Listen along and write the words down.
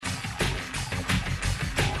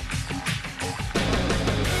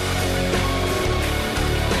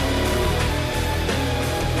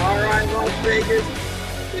Vegas.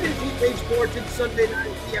 It is Heat Wave Sports. It's Sunday night.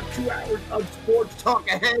 We have 2 hours of sports talk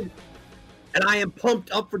ahead. And I am pumped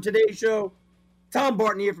up for today's show. Tom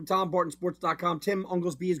Barton here from TomBartonSports.com. Tim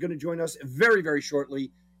Unglesby is going to join us very, very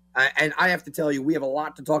shortly. And I have to tell you, we have a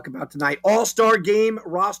lot to talk about tonight. All-Star Game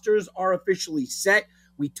rosters are officially set.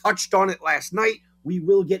 We touched on it last night. We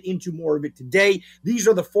will get into more of it today. These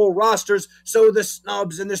are the full rosters, so the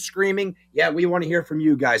snubs and the screaming, yeah, we want to hear from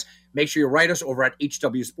you guys. Make sure you write us over at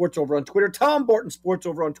HW Sports over on Twitter, Tom Barton Sports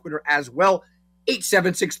over on Twitter as well.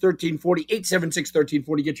 876-1340,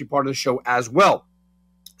 876-1340, get you part of the show as well.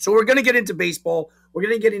 So we're going to get into baseball. We're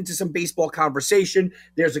going to get into some baseball conversation.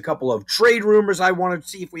 There's a couple of trade rumors I want to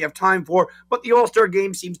see if we have time for, but the All-Star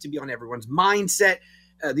Game seems to be on everyone's mindset.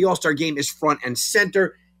 The All-Star Game is front and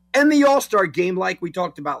center. And the All-Star Game, like we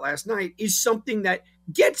talked about last night, is something that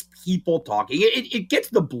gets people talking. It gets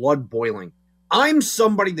the blood boiling. I'm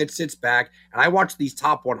somebody that sits back and I watch these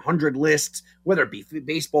top 100 lists, whether it be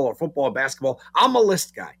baseball or football or basketball. I'm a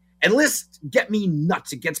list guy. And lists get me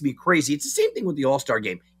nuts. It gets me crazy. It's the same thing with the All-Star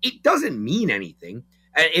Game. It doesn't mean anything.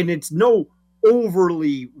 And it's no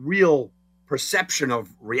overly real perception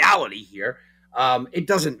of reality here. It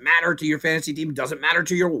doesn't matter to your fantasy team. It doesn't matter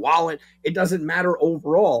to your wallet. It doesn't matter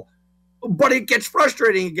overall. But it gets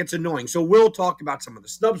frustrating. It gets annoying. So we'll talk about some of the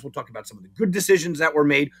snubs. We'll talk about some of the good decisions that were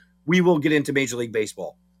made. We will get into Major League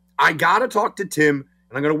Baseball. I got to talk to Tim,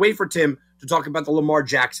 and I'm going to wait for Tim to talk about the Lamar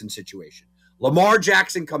Jackson situation. Lamar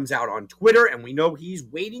Jackson comes out on Twitter, and we know he's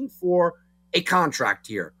waiting for a contract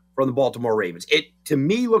here from the Baltimore Ravens. It, to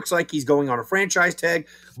me, looks like he's going on a franchise tag,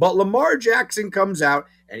 but Lamar Jackson comes out,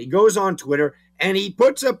 and he goes on Twitter, and he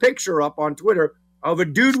puts a picture up on Twitter of a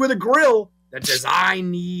dude with a grill that says, "I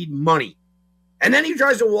need money." And then he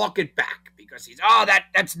tries to walk it back because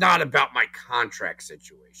that's not about my contract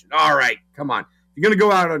situation. All right, come on. If you're going to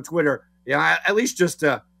go out on Twitter, at least just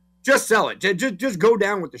sell it. Just go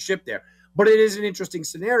down with the ship there. But it is an interesting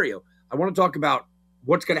scenario. I want to talk about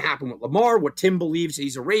what's going to happen with Lamar, what Tim believes,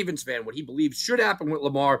 he's a Ravens fan, what he believes should happen with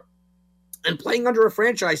Lamar. And playing under a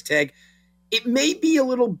franchise tag, it may be a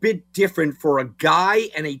little bit different for a guy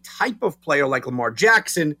and a type of player like Lamar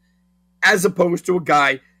Jackson as opposed to a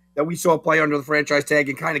guy that we saw play under the franchise tag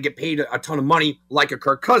and kind of get paid a ton of money like a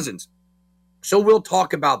Kirk Cousins. So we'll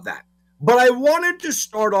talk about that. But I wanted to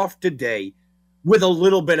start off today with a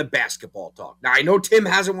little bit of basketball talk. Now, I know Tim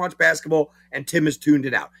hasn't watched basketball, and Tim has tuned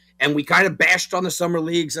it out. And we kind of bashed on the summer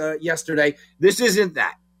leagues yesterday. This isn't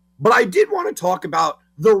that. But I did want to talk about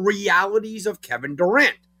the realities of Kevin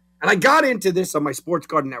Durant. And I got into this on my Sports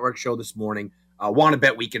Garden Network show this morning, Wanna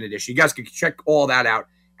Bet Weekend Edition. You guys can check all that out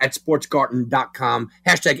at sportsgarden.com,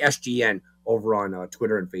 #SGN over on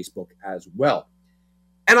Twitter and Facebook as well.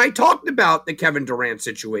 And I talked about the Kevin Durant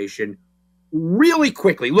situation really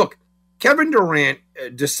quickly. Look, Kevin Durant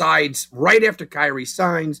decides right after Kyrie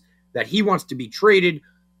signs that he wants to be traded.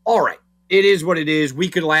 All right, it is what it is. We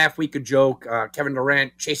could laugh, we could joke. Kevin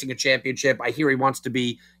Durant chasing a championship. I hear he wants to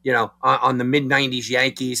be, on the mid-90s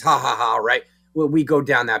Yankees. Ha, ha, ha, right? Well, we go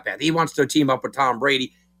down that path. He wants to team up with Tom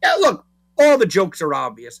Brady. Yeah, look, all the jokes are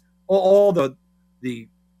obvious. All the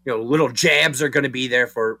little jabs are going to be there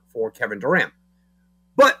for Kevin Durant.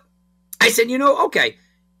 But I said, okay,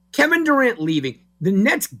 Kevin Durant leaving, the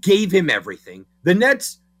Nets gave him everything. The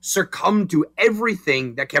Nets succumbed to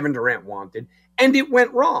everything that Kevin Durant wanted, and it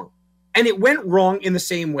went wrong. And it went wrong in the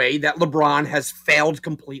same way that LeBron has failed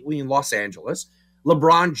completely in Los Angeles.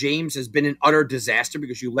 LeBron James has been an utter disaster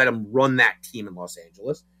because you let him run that team in Los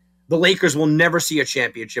Angeles. The Lakers will never see a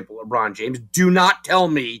championship with LeBron James. Do not tell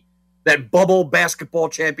me that bubble basketball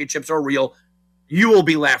championships are real. You will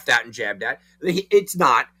be laughed at and jabbed at. It's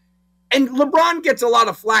not. And LeBron gets a lot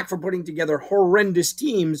of flack for putting together horrendous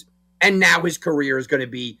teams, and now his career is going to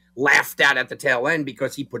be laughed at the tail end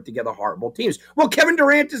because he put together horrible teams. Well, Kevin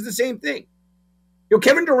Durant is the same thing.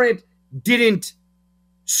 Kevin Durant didn't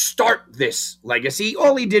start this legacy.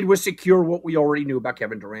 All he did was secure what we already knew about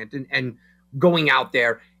Kevin Durant and going out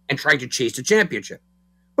there and trying to chase a championship.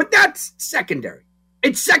 But that's secondary.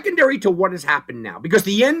 It's secondary to what has happened now because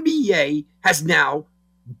the NBA has now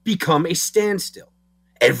become a standstill.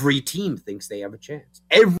 Every team thinks they have a chance.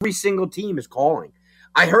 Every single team is calling.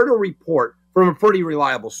 I heard a report from a pretty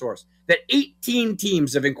reliable source that 18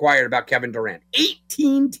 teams have inquired about Kevin Durant.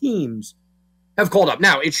 18 teams have called up.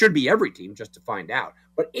 Now, it should be every team just to find out,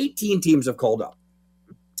 but 18 teams have called up.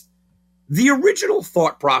 The original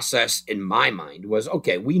thought process in my mind was,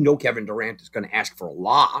 okay, we know Kevin Durant is going to ask for a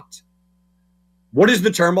lot. What is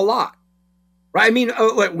the term a lot? Right? I mean,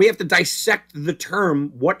 we have to dissect the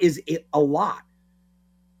term. What is it a lot?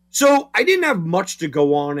 So I didn't have much to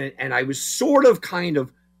go on, and I was sort of kind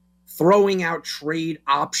of throwing out trade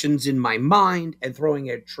options in my mind and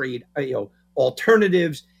throwing out trade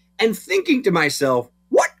alternatives and thinking to myself,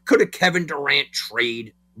 what could a Kevin Durant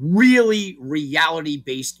trade really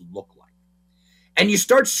reality-based look like? And you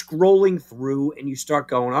start scrolling through and you start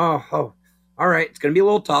going, oh, all right, it's going to be a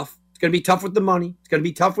little tough. It's going to be tough with the money. It's going to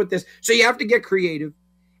be tough with this. So you have to get creative.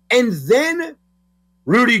 And then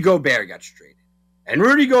Rudy Gobert gets traded. And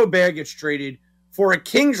Rudy Gobert gets traded for a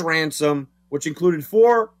king's ransom, which included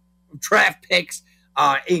 4 draft picks,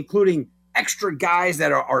 including extra guys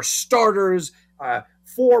that are starters,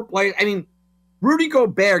 4 players. I mean, Rudy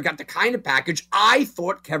Gobert got the kind of package I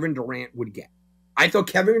thought Kevin Durant would get. I thought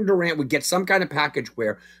Kevin Durant would get some kind of package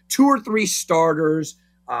where 2 or 3 starters,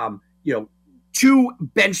 2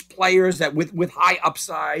 bench players that with high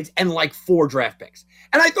upsides and like 4 draft picks.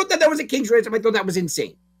 And I thought that was a king's ransom. I thought that was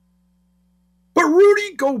insane. But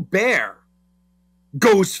Rudy Gobert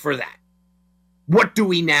goes for that. What do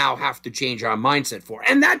we now have to change our mindset for?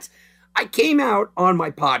 And I came out on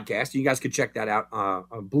my podcast. You guys can check that out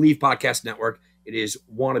on Believe Podcast Network. It is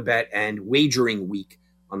Wanna Bet and Wagering Week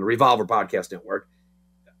on the Revolver Podcast Network.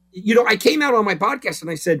 I came out on my podcast and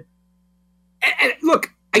I said, and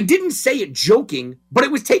look, I didn't say it joking, but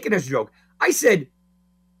it was taken as a joke. I said,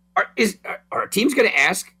 are teams going to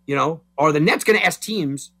ask, are the Nets going to ask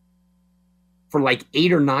teams for like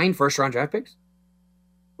 8 or 9 first-round draft picks?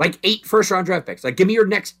 Like 8 first-round draft picks. Like, give me your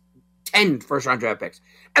next 10 first-round draft picks.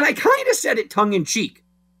 And I kind of said it tongue-in-cheek.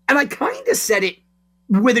 And I kind of said it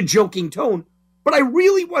with a joking tone, but I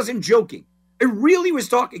really wasn't joking. I really was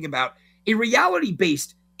talking about a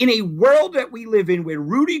reality-based, in a world that we live in where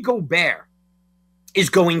Rudy Gobert is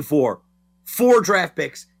going for 4 draft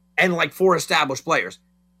picks and like 4 established players.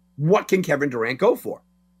 What can Kevin Durant go for?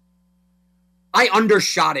 I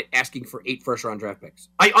undershot it asking for 8 first-round draft picks.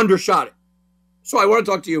 I undershot it. So I want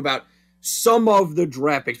to talk to you about some of the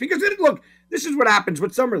draft picks. Because, look, this is what happens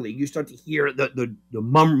with Summer League. You start to hear the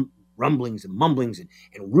rumblings and mumblings and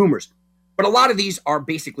rumors. But a lot of these are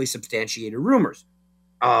basically substantiated rumors.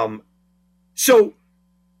 So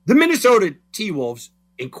the Minnesota T-Wolves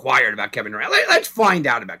inquired about Kevin Durant. Let's find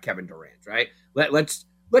out about Kevin Durant, right? Let's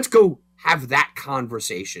go have that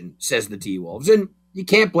conversation, says the T-Wolves. And you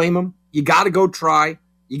can't blame them. You got to go try.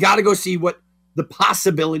 You got to go see what the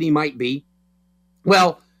possibility might be.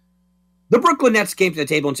 Well, the Brooklyn Nets came to the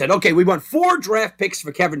table and said, okay, we want 4 draft picks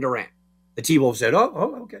for Kevin Durant. The T-Wolves said,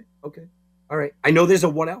 oh, okay. All right. I know there's a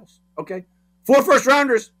what else. Okay. 4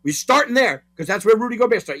 first-rounders. We're starting there because that's where Rudy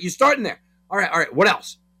Gobert started. You're starting there. All right. What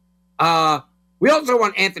else? We also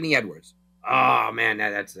want Anthony Edwards. Oh, man,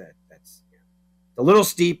 that's a little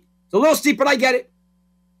steep. It's a little steep, but I get it.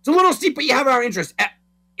 It's a little steep, but you have our interest.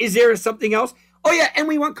 Is there something else? Oh, yeah, and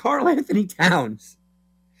we want Karl Anthony Towns.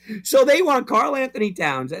 So they want Karl Anthony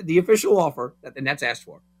Towns, the official offer that the Nets asked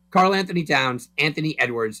for. Karl Anthony Towns, Anthony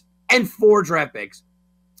Edwards, and 4 draft picks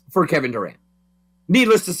for Kevin Durant.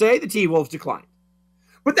 Needless to say, the T-Wolves declined.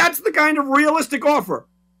 But that's the kind of realistic offer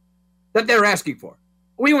that they're asking for.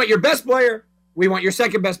 We want your best player. We want your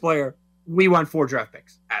second best player. We want 4 draft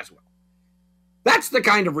picks as well. That's the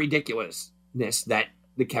kind of ridiculousness that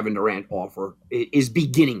the Kevin Durant offer is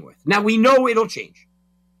beginning with. Now, we know it'll change.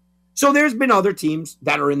 So there's been other teams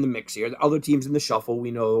that are in the mix here, other teams in the shuffle.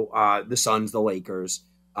 We know the Suns, the Lakers,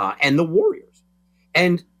 and the Warriors.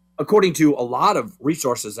 And according to a lot of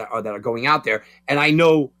resources that are going out there, and I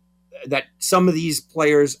know that some of these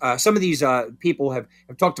players, people have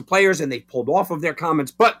talked to players and they've pulled off of their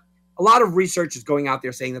comments, but a lot of research is going out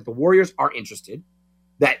there saying that the Warriors are interested,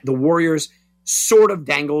 that the Warriors sort of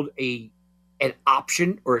dangled an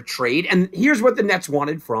option or a trade. And here's what the Nets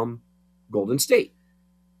wanted from Golden State.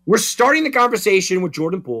 We're starting the conversation with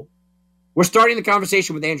Jordan Poole. We're starting the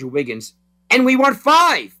conversation with Andrew Wiggins. And we want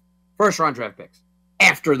 5 first-round draft picks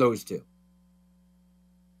after those 2.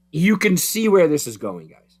 You can see where this is going,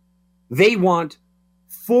 guys. They want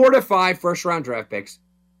 4 to 5 first-round draft picks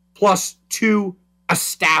plus 2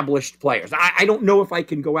 established players. I don't know if I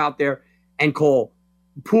can go out there and call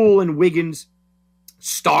Poole and Wiggins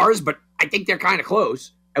stars, but I think they're kind of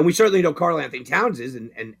close. And we certainly know Karl Anthony Towns is,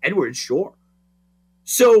 and Edwards, sure.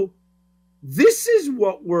 So this is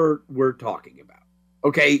what we're talking about.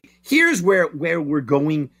 Okay, here's where we're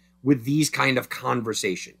going with these kind of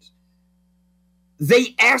conversations.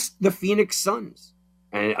 They asked the Phoenix Suns,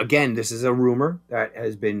 and again, this is a rumor that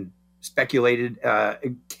has been speculated.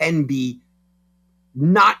 It can be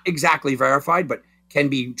not exactly verified, but can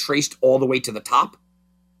be traced all the way to the top.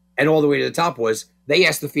 And all the way to the top was they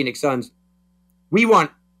asked the Phoenix Suns, we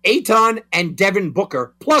want Ayton and Devin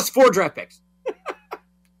Booker plus 4 draft picks.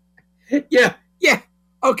 Yeah,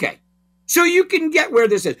 okay. So you can get where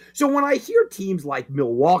this is. So when I hear teams like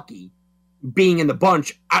Milwaukee being in the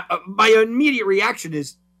bunch, my immediate reaction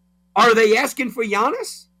is, are they asking for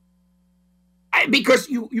Giannis? Because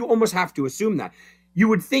you almost have to assume that. You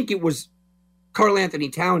would think it was Karl-Anthony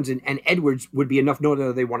Towns and Edwards would be enough, no,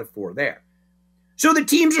 that they wanted 4 there. So the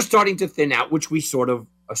teams are starting to thin out, which we sort of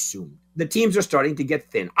assumed. The teams are starting to get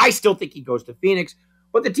thin. I still think he goes to Phoenix,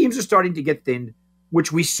 but the teams are starting to get thin,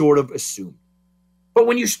 which we sort of assumed. But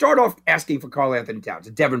when you start off asking for Karl-Anthony Towns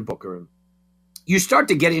and Devin Booker, you start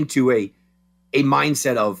to get into a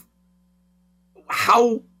mindset of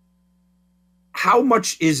how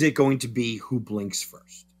much is it going to be who blinks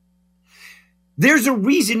first? There's a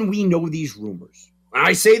reason we know these rumors. And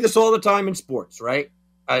I say this all the time in sports, right?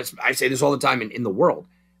 I say this all the time in the world.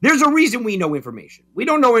 There's a reason we know information. We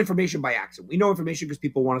don't know information by accident. We know information because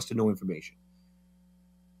people want us to know information.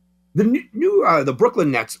 The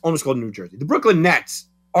Brooklyn Nets, almost called New Jersey, the Brooklyn Nets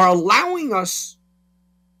are allowing us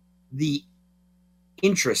the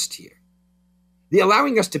interest here. They're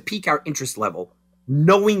allowing us to peak our interest level,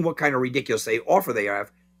 knowing what kind of ridiculous offer they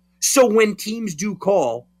have. So when teams do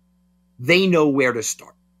call, they know where to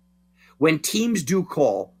start. When teams do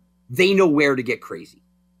call, they know where to get crazy.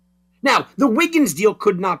 Now, the Wiggins deal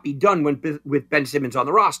could not be done with Ben Simmons on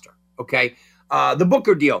the roster, okay? The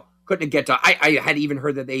Booker deal couldn't get done. I had even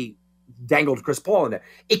heard that they dangled Chris Paul in there.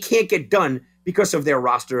 It can't get done because of their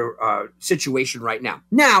roster situation right now.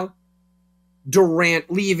 Now,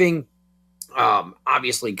 Durant leaving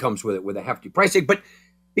obviously comes with a hefty price tag, but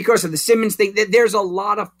because of the Simmons thing, there's a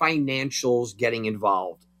lot of financials getting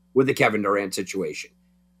involved with the Kevin Durant situation.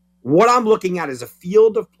 What I'm looking at is a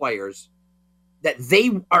field of players that they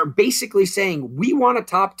are basically saying, we want a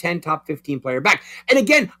top 10, top 15 player back. And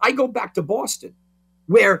again, I go back to Boston,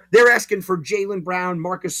 where they're asking for Jaylen Brown,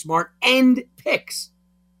 Marcus Smart, and picks.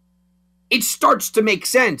 It starts to make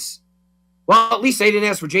sense. Well, at least they didn't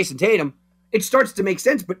ask for Jason Tatum. It starts to make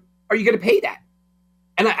sense, but are you going to pay that?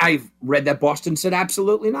 And I've read that Boston said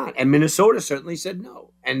absolutely not. And Minnesota certainly said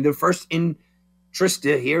no. And the first interest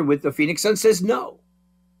here with the Phoenix Suns says no.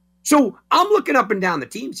 So I'm looking up and down the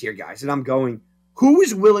teams here, guys, and I'm going, who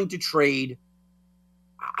is willing to trade,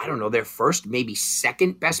 I don't know, their first, maybe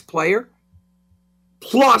second best player,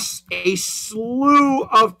 plus a slew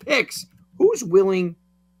of picks? Who's willing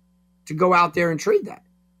to go out there and trade that?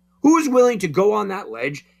 Who's willing to go on that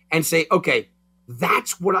ledge and say, okay,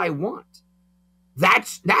 that's what I want.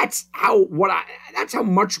 That's how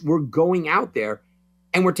much we're going out there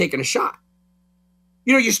and we're taking a shot.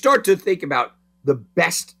 You know, you start to think about the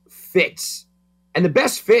best fits, and the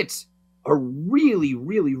best fits are really,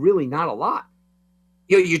 really, really not a lot.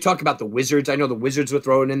 You know, you talk about the Wizards. I know the Wizards were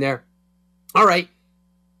throwing in there. All right.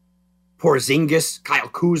 Porzingis, Kyle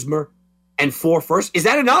Kuzma, and 4 firsts. Is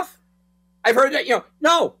that enough? I've heard that,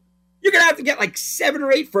 no. You're going to have to get like 7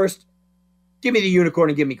 or 8 first. Give me the unicorn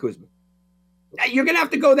and give me Kuzma. You're going to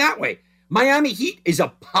have to go that way. Miami Heat is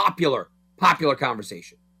a popular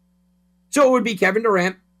conversation. So it would be Kevin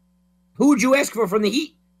Durant. Who would you ask for from the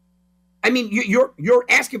Heat? I mean, you're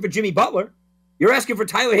asking for Jimmy Butler. You're asking for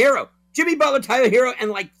Tyler Hero. Jimmy Butler, Tyler Hero,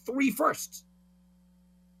 and like 3 firsts.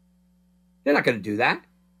 They're not going to do that.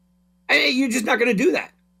 You're just not going to do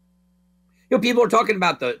that. You know, people are talking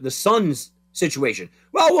about the Suns situation.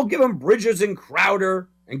 Well, we'll give them Bridges and Crowder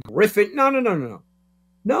and Griffin. No.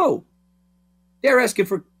 No. They're asking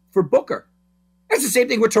for Booker. That's the same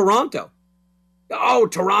thing with Toronto. Oh,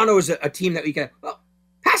 Toronto is a team that we can. Well,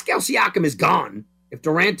 Pascal Siakam is gone if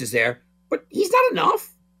Durant is there, but he's not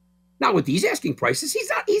enough. Not with these asking prices. He's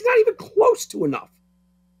not even close to enough.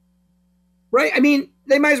 Right? I mean,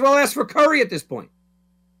 they might as well ask for Curry at this point.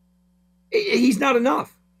 He's not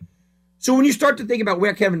enough. So when you start to think about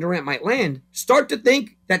where Kevin Durant might land, start to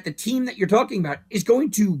think that the team that you're talking about is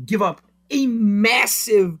going to give up a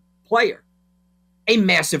massive player, a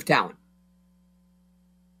massive talent.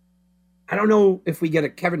 I don't know if we get a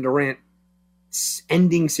Kevin Durant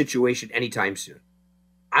ending situation anytime soon.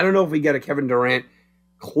 I don't know if we get a Kevin Durant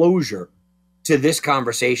closure to this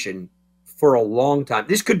conversation for a long time.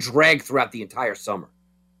 This could drag throughout the entire summer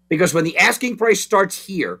because when the asking price starts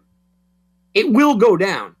here, it will go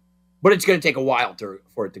down, but it's going to take a while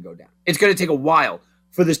for it to go down. It's going to take a while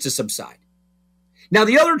for this to subside. Now,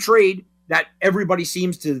 the other trade that everybody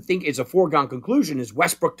seems to think is a foregone conclusion is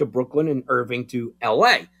Westbrook to Brooklyn and Irving to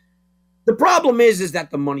LA. The problem is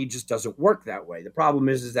that the money just doesn't work that way. The problem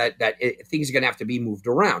is that things are going to have to be moved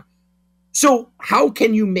around. So how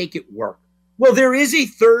can you make it work? Well, there is a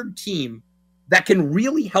third team that can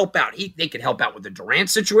really help out. They can help out with the Durant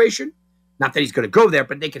situation. Not that he's going to go there,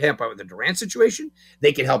 but they can help out with the Durant situation.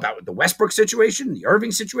 They can help out with the Westbrook situation, the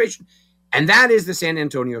Irving situation. And that is the San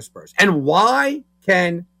Antonio Spurs. And why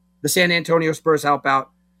can the San Antonio Spurs help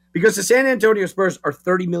out? Because the San Antonio Spurs are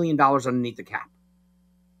 $30 million underneath the cap.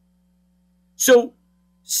 So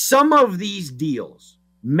some of these deals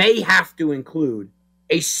may have to include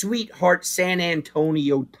a sweetheart San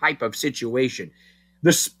Antonio type of situation.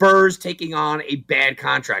 The Spurs taking on a bad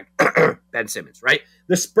contract. Ben Simmons, right?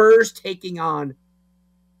 The Spurs taking on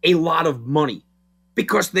a lot of money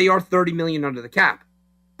because they are $30 million under the cap.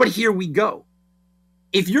 But here we go.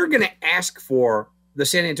 If you're going to ask for the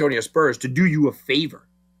San Antonio Spurs to do you a favor,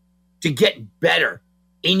 to get better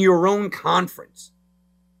in your own conference,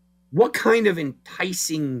 what kind of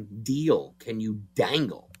enticing deal can you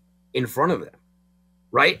dangle in front of them,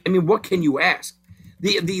 right? I mean, what can you ask?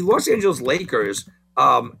 The Los Angeles Lakers,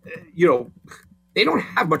 they don't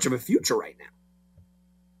have much of a future right now.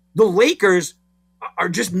 The Lakers are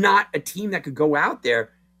just not a team that could go out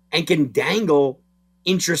there and can dangle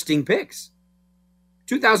interesting picks.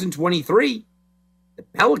 2023, the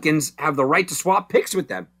Pelicans have the right to swap picks with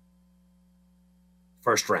them.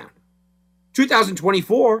 First round.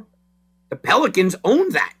 2024, the Pelicans own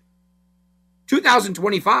that.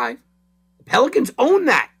 2025, the Pelicans own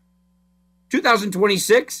that.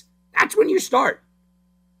 2026, that's when you start.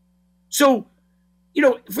 So,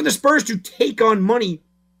 for the Spurs to take on money,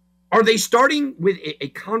 are they starting with a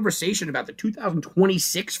conversation about the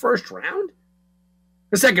 2026 first round?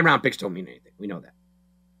 The second round picks don't mean anything. We know that.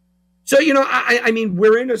 So, I mean,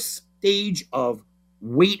 we're in a stage of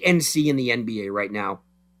wait and see in the NBA right now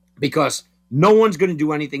because no one's going to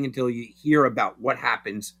do anything until you hear about what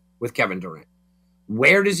happens with Kevin Durant.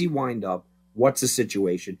 Where does he wind up? What's the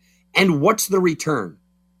situation? And what's the return?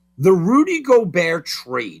 The Rudy Gobert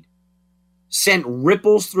trade sent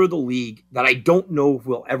ripples through the league that I don't know if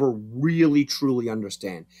we'll ever really, truly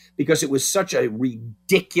understand because it was such a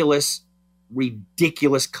ridiculous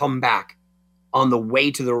comeback on the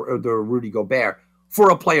way to the Rudy Gobert for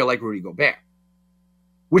a player like Rudy Gobert,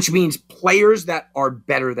 which means players that are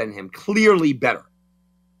better than him, clearly better,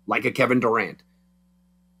 like a Kevin Durant,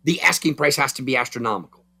 the asking price has to be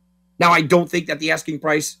astronomical. Now, I don't think that the asking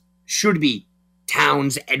price should be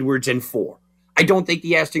Towns, Edwards, and 4. I don't think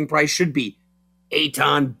the asking price should be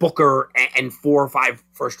Ayton, Booker, and 4 or 5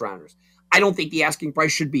 first-rounders. I don't think the asking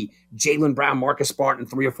price should be Jaylen Brown, Marcus Smart, and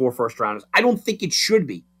 3 or 4 first-rounders. I don't think it should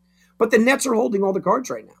be. But the Nets are holding all the cards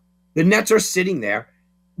right now. The Nets are sitting there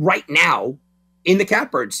right now in the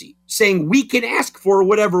catbird seat saying we can ask for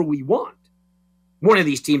whatever we want. One of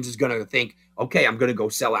these teams is going to think, okay, I'm going to go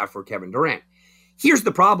sell out for Kevin Durant. Here's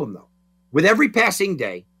the problem, though. With every passing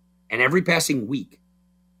day and every passing week,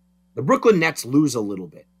 the Brooklyn Nets lose a little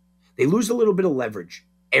bit. They lose a little bit of leverage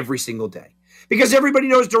every single day because everybody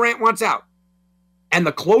knows Durant wants out. And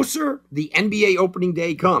the closer the NBA opening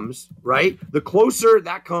day comes, right? The closer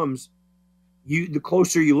that comes, the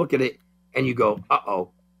closer you look at it and you go,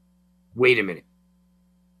 uh-oh, wait a minute.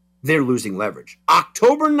 They're losing leverage.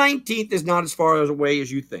 October 19th is not as far away as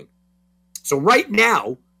you think. So right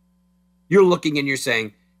now, you're looking and you're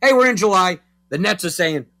saying, hey, we're in July. The Nets are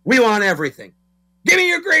saying, we want everything. Give me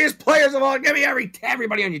your greatest players of all. Give me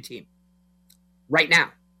everybody on your team. Right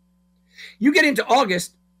now. You get into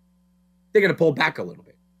August, they're going to pull back a little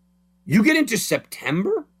bit. You get into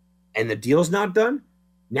September and the deal's not done.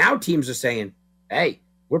 Now teams are saying, hey,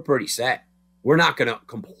 we're pretty set. We're not going to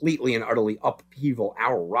completely and utterly upheaval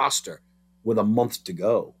our roster with a month to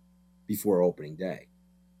go before opening day.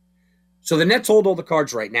 So the Nets hold all the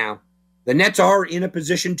cards right now. The Nets are in a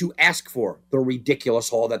position to ask for the ridiculous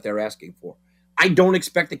haul that they're asking for. I don't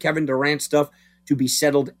expect the Kevin Durant stuff to be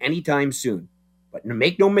settled anytime soon. But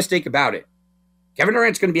make no mistake about it. Kevin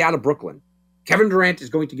Durant's going to be out of Brooklyn. Kevin Durant is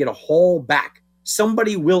going to get a haul back.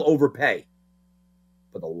 Somebody will overpay.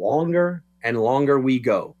 But the longer and longer we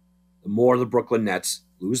go, the more the Brooklyn Nets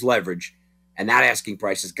lose leverage, and that asking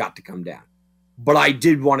price has got to come down. But I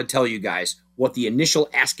did want to tell you guys what the initial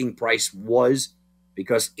asking price was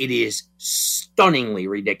because it is stunningly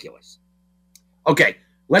ridiculous. Okay,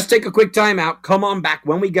 let's take a quick time out. Come on back.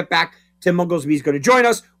 When we get back, Tim Oglesby is going to join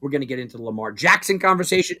us. We're going to get into the Lamar Jackson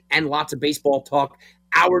conversation and lots of baseball talk.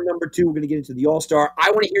 Hour number 2, we're going to get into the All-Star.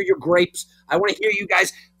 I want to hear your grapes. I want to hear you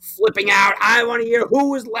guys flipping out. I want to hear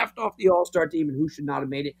who was left off the All-Star team and who should not have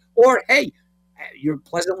made it. Or, hey, you're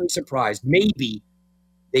pleasantly surprised. Maybe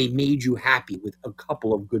they made you happy with a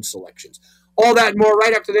couple of good selections. All that and more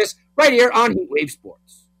right after this, right here on Heat Wave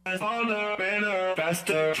Sports. That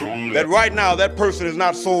right now, that person is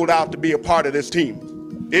not sold out to be a part of this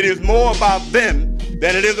team. It is more about them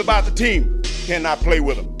than it is about the team. Cannot play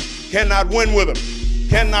with them. Cannot win with them.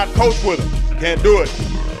 Cannot coach with them. Can't do it.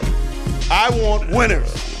 I want winners.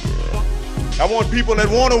 I want people that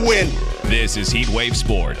want to win. This is Heat Wave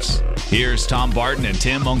Sports. Here's Tom Barton and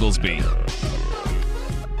Tim Unglesby.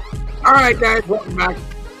 All right, guys, welcome back.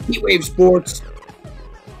 Heat Wave Sports.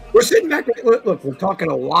 We're sitting back. Look, we're talking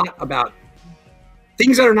a lot about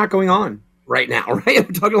things that are not going on right now, right?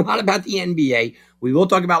 We're talking a lot about the NBA. We will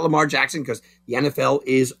talk about Lamar Jackson because the NFL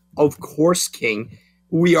is, of course, king.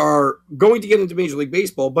 We are going to get into Major League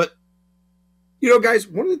Baseball, but, guys,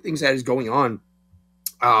 one of the things that is going on,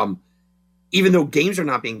 even though games are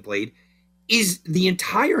not being played, is the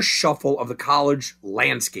entire shuffle of the college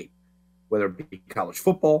landscape, whether it be college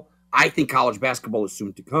football. I think college basketball is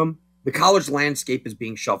soon to come. The college landscape is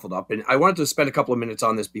being shuffled up, and I wanted to spend a couple of minutes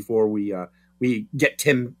on this before we get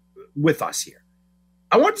Tim with us here.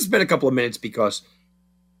 I wanted to spend a couple of minutes because,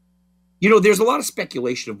 there's a lot of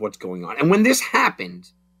speculation of what's going on. And when this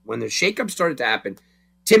happened, when the shakeup started to happen,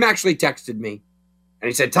 Tim actually texted me, and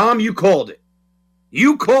he said, Tom, you called it.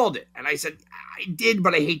 You called it. And I said, I did,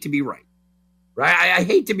 but I hate to be right. Right? I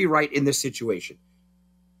hate to be right in this situation.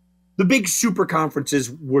 The big super conferences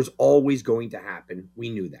was always going to happen. We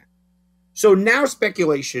knew that. So now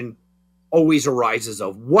speculation always arises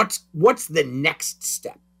of what's the next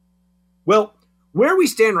step? Well, where we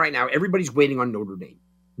stand right now, everybody's waiting on Notre Dame.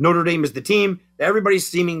 Notre Dame is the team that everybody's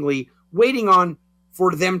seemingly waiting on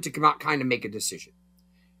for them to come out, kind of make a decision.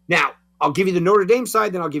 Now, I'll give you the Notre Dame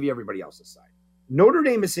side, then I'll give you everybody else's side. Notre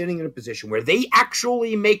Dame is sitting in a position where they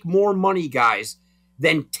actually make more money, guys,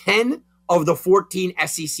 than 10 of the 14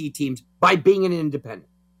 SEC teams by being an independent.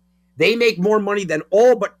 They make more money than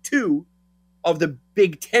all but 2 of the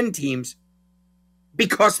Big Ten teams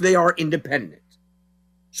because they are independent.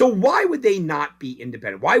 So why would they not be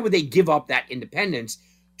independent? Why would they give up that independence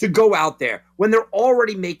to go out there when they're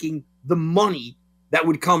already making the money that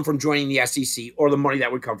would come from joining the SEC or the money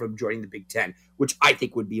that would come from joining the Big Ten, which I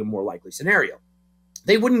think would be a more likely scenario?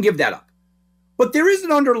 They wouldn't give that up. But there is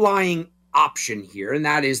an underlying option here, and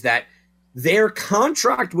that is that their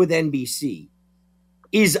contract with NBC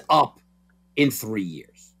is up in 3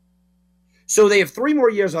 years. So they have 3 more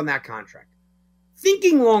years on that contract.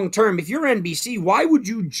 Thinking long term, if you're NBC, why would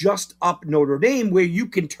you just up Notre Dame where you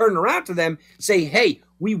can turn around to them, say, hey,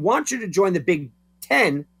 we want you to join the Big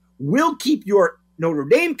Ten. We'll keep your Notre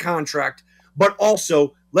Dame contract, but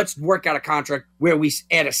also let's work out a contract where we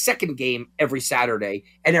add a second game every Saturday,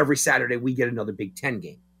 and every Saturday we get another Big Ten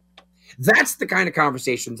game. That's the kind of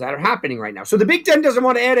conversations that are happening right now. So the Big Ten doesn't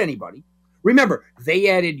want to add anybody. Remember, they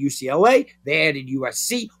added UCLA, they added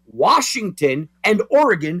USC, Washington, and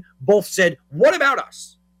Oregon both said, what about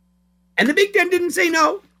us? And the Big Ten didn't say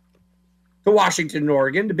no to Washington and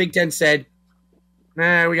Oregon. The Big Ten said, we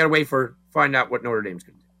got to find out what Notre Dame's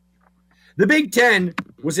going to do. The Big Ten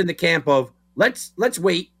was in the camp of, let's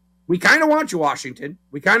wait. We kind of want you, Washington.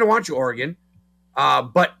 We kind of want you, Oregon.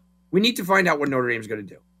 But we need to find out what Notre Dame's going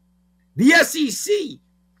to do. The SEC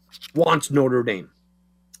wants Notre Dame.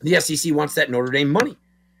 The SEC wants that Notre Dame money.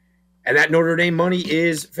 And that Notre Dame money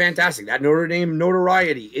is fantastic. That Notre Dame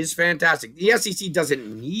notoriety is fantastic. The SEC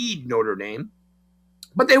doesn't need Notre Dame,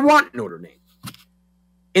 but they want Notre Dame.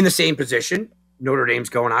 In the same position, Notre Dame's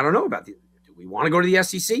going, I don't know about do we want to go to the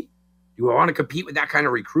SEC? Do we want to compete with that kind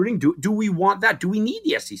of recruiting? Do we want that? Do we need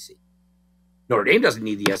the SEC? Notre Dame doesn't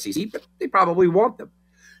need the SEC, but they probably want them.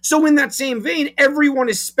 So in that same vein, everyone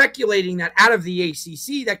is speculating that out of the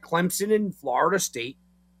ACC, that Clemson and Florida State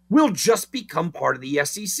will just become part of the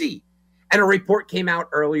SEC. And a report came out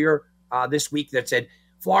earlier this week that said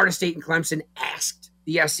Florida State and Clemson asked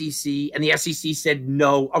the SEC, and the SEC said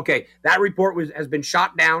no. Okay, that report has been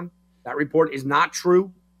shot down. That report is not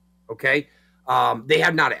true. Okay, they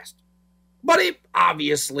have not asked. But it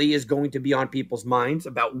obviously is going to be on people's minds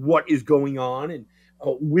about what is going on, and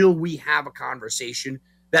will we have a conversation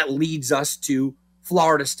that leads us to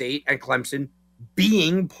Florida State and Clemson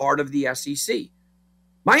being part of the SEC?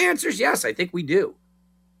 My answer is yes, I think we do.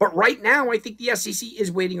 But right now, I think the SEC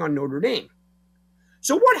is waiting on Notre Dame.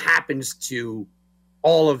 So what happens to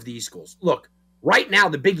all of these schools? Look, right now,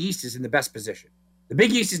 the Big East is in the best position. The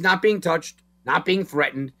Big East is not being touched, not being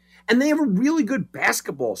threatened, and they have a really good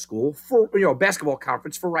basketball school for, basketball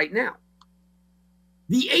conference for right now.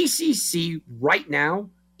 The ACC right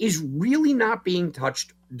now is really not being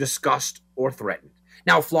touched, discussed, or threatened.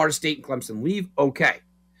 Now, Florida State and Clemson leave, okay.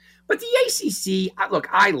 But the ACC, look,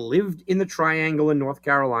 I lived in the Triangle in North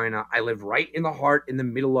Carolina. I lived right in the heart, in the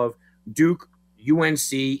middle of Duke,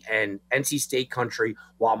 UNC, and NC State country,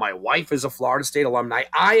 while my wife is a Florida State alumni.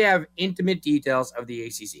 I have intimate details of the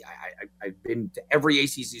ACC. I've been to every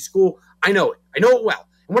ACC school. I know it. I know it well.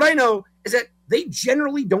 And what I know is that they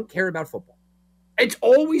generally don't care about football. It's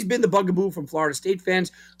always been the bugaboo from Florida State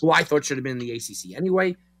fans, who I thought should have been in the ACC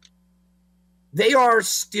anyway. They are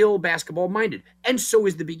still basketball minded, and so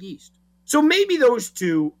is the Big East. So maybe those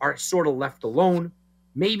two are sort of left alone.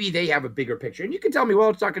 Maybe they have a bigger picture. And you can tell me, well,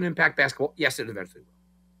 it's not going to impact basketball. Yes, it eventually will.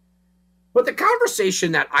 But the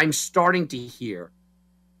conversation that I'm starting to hear,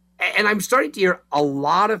 and I'm starting to hear a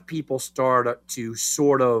lot of people start to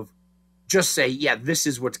sort of just say, yeah, this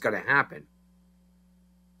is what's going to happen,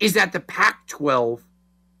 is that the Pac-12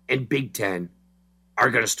 and Big Ten are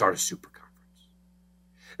going to start a super conference.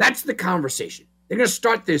 That's the conversation. They're going to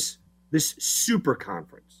start this super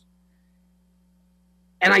conference.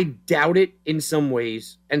 And I doubt it in some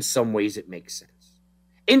ways, and some ways it makes sense.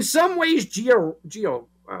 In some ways,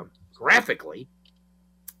 geographically,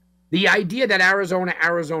 the idea that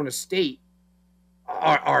Arizona State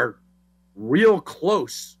are real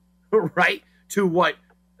close, right, to what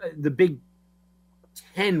the Big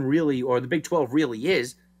 10 really, or the Big 12 really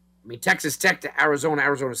is. I mean, Texas Tech to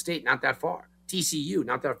Arizona State, not that far. TCU,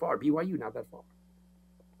 not that far. BYU, not that far.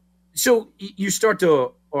 So you start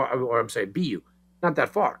to, or I'm saying BU, not that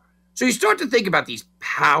far. So you start to think about these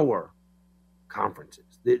power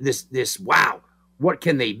conferences. This wow, what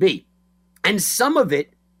can they be? And some of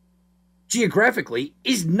it, geographically,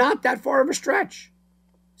 is not that far of a stretch.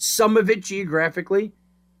 Some of it, geographically,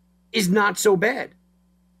 is not so bad.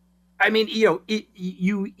 I mean,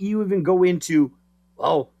 you even go into,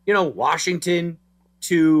 Washington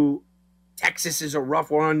to Texas is a rough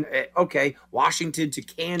one. Okay, Washington to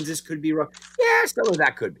Kansas could be rough. Yeah, some of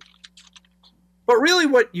that could be. But really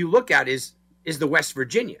what you look at is the West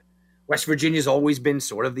Virginia. West Virginia's always been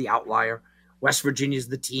sort of the outlier. West Virginia's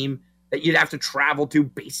the team that you'd have to travel to,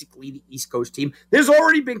 basically the East Coast team. There's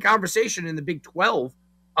already been conversation in the Big 12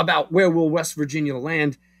 about where will West Virginia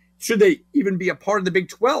land. Should they even be a part of the Big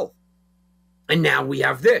 12? And now we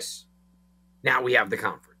have this. Now we have the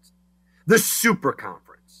conference. The super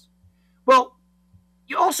conference. Well,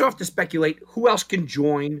 you also have to speculate who else can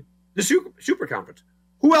join the super conference.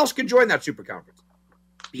 Who else can join that super conference?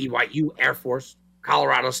 BYU, Air Force,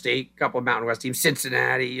 Colorado State, a couple of Mountain West teams,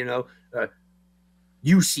 Cincinnati,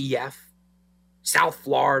 UCF, South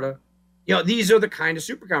Florida. These are the kind of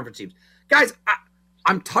super conference teams. Guys,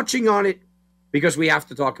 I'm touching on it because we have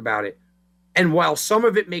to talk about it. And while some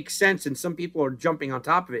of it makes sense and some people are jumping on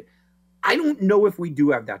top of it, I don't know if we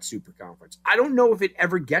do have that super conference. I don't know if it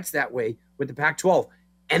ever gets that way with the Pac-12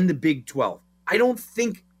 and the Big 12. I don't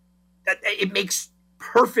think that it makes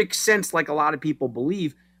perfect sense like a lot of people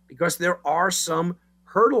believe, because there are some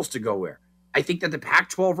hurdles to go where. I think that the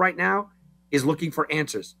Pac-12 right now is looking for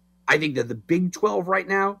answers. I think that the Big 12 right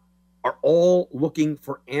now are all looking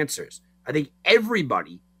for answers. I think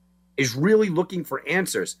everybody is really looking for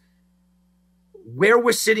answers. Where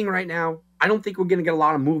we're sitting right now, I don't think we're going to get a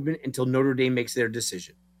lot of movement until Notre Dame makes their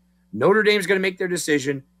decision. Notre Dame's going to make their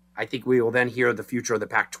decision. I think we will then hear the future of the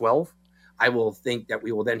Pac-12. I will think that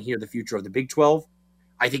we will then hear the future of the Big 12.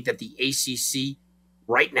 I think that the ACC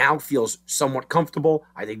right now feels somewhat comfortable.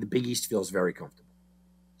 I think the Big East feels very comfortable.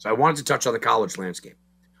 So I wanted to touch on the college landscape.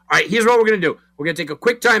 All right, here's what we're going to do. We're going to take a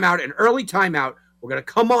quick timeout, an early timeout. We're going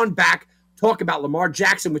to come on back, talk about Lamar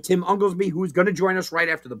Jackson with Tim Unglesby, who's going to join us right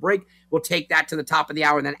after the break. We'll take that to the top of the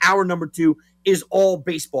hour, and then hour number 2 is all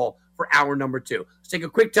baseball for hour number 2. Let's take a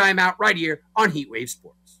quick timeout right here on Heatwave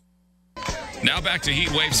Sports. Now back to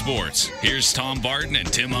Heatwave Sports. Here's Tom Barton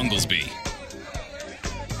and Tim Unglesby.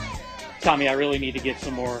 Tommy, I really need to get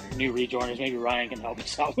some more new rejoiners. Maybe Ryan can help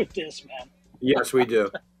us out with this, man. Yes, we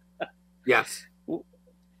do. Yes.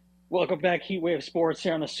 Welcome back, Heatwave Sports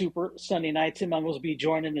here on a Super Sunday night. Tim Unglesby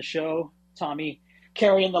joining the show. Tommy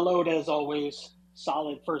carrying the load as always.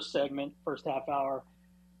 Solid first segment, first half hour.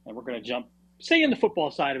 And we're going to stay in the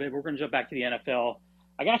football side of it. We're going to jump back to the NFL.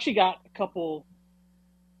 I actually got a couple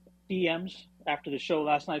DMs after the show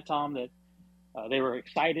last night, Tom, that they were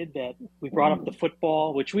excited that we brought up the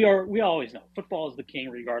football, which we always know. Football is the king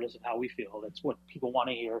regardless of how we feel. That's what people want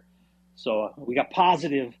to hear. So we got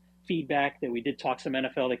positive feedback that we did talk some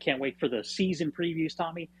NFL. They can't wait for the season previews,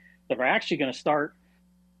 Tommy, that we're actually going to start.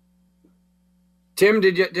 Tim,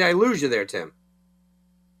 did I lose you there, Tim?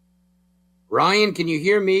 Ryan, can you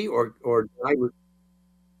hear me or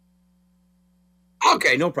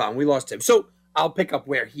Okay, no problem. We lost him. So I'll pick up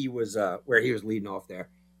where he was leading off there.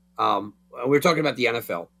 We were talking about the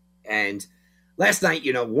NFL, and last night,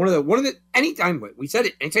 one of the anytime we said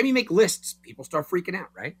it, anytime you make lists, people start freaking out,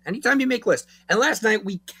 right? Anytime you make lists, and last night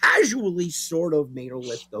we casually sort of made a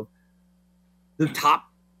list of the top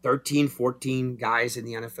 13, 14 guys in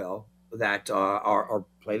the NFL that are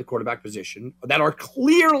play the quarterback position that are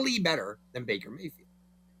clearly better than Baker Mayfield.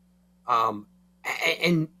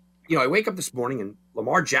 And I wake up this morning and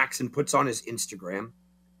Lamar Jackson puts on his Instagram,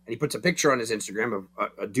 and he puts a picture on his Instagram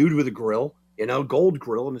of a dude with a grill Gold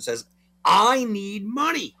Grill, and it says, I need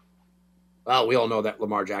money. Well, we all know that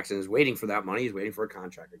Lamar Jackson is waiting for that money. He's waiting for a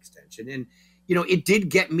contract extension. And, it did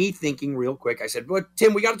get me thinking real quick. I said, but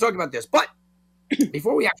Tim, we got to talk about this. But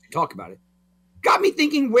before we actually talk about it, got me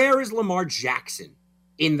thinking, where is Lamar Jackson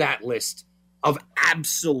in that list of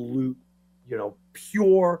absolute,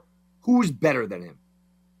 pure, who's better than him?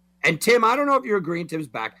 And Tim, I don't know if you're agreeing. Tim's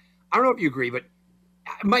back. I don't know if you agree, but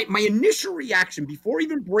my initial reaction, before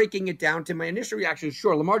even breaking it down, Tim, my initial reaction is,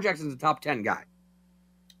 sure, Lamar Jackson's a top 10 guy.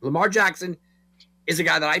 Lamar Jackson is a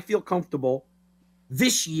guy that I feel comfortable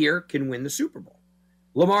this year can win the Super Bowl.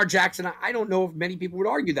 Lamar Jackson, I don't know if many people would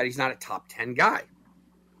argue that he's not a top 10 guy,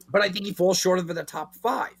 but I think he falls short of the top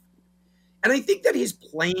 5. And I think that his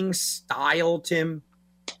playing style, Tim,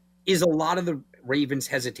 is a lot of the Ravens'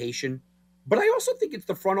 hesitation. But I also think it's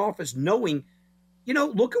the front office knowing,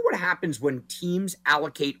 look at what happens when teams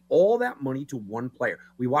allocate all that money to one player.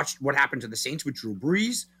 We watched what happened to the Saints with Drew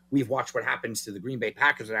Brees. We've watched what happens to the Green Bay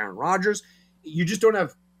Packers with Aaron Rodgers. You just don't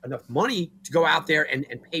have enough money to go out there and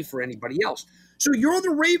pay for anybody else. So you're the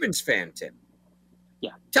Ravens fan, Tim.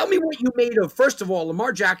 Yeah. Tell me what you made of, first of all,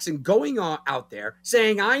 Lamar Jackson going out there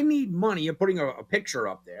saying, I need money, and putting a picture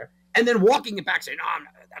up there, and then walking it back saying, no,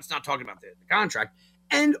 that's not talking about the contract.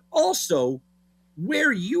 And also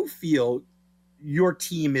where you feel your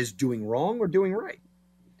team is doing wrong or doing right.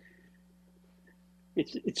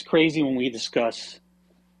 It's crazy when we discuss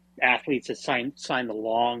athletes that sign the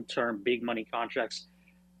long-term big money contracts.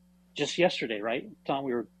 Just yesterday, right, Tom,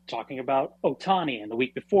 we were talking about Ohtani, and the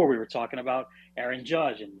week before we were talking about Aaron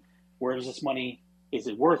Judge, and where does this money, is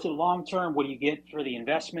it worth it long-term? What do you get for the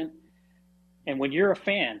investment? And when you're a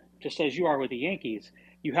fan, just as you are with the Yankees,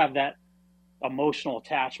 you have that emotional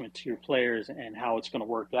attachment to your players and how it's going to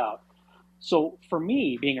work out. So for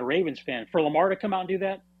me, being a Ravens fan, for Lamar to come out and do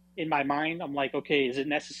that, in my mind, I'm like, okay, is it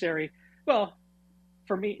necessary? Well,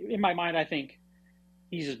 for me, in my mind, I think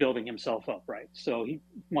he's just building himself up, right? So he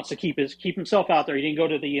wants to keep himself out there. He didn't go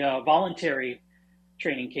to the voluntary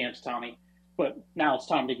training camps, Tommy, but now it's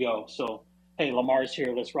time to go. So, hey, Lamar's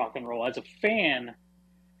here. Let's rock and roll. As a fan,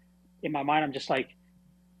 in my mind, I'm just like,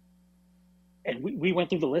 and we went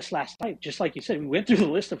through the list last night, just like you said. We went through the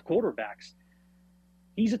list of quarterbacks.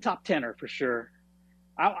 He's a top 10er for sure.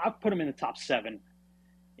 I'll put him in the top 7.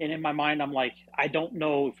 And in my mind, I'm like, I don't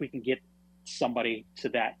know if we can get somebody to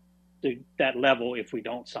that level if we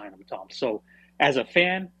don't sign him, Tom. So as a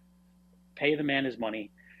fan, pay the man his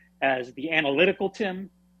money. As the analytical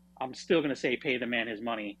Tim, I'm still going to say pay the man his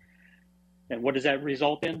money. And what does that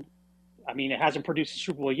result in? I mean, it hasn't produced a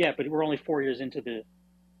Super Bowl yet, but we're only 4 years into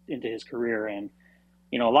his career. And,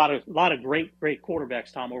 a lot of great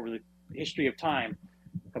quarterbacks, Tom, over the history of time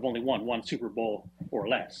have only won one Super Bowl or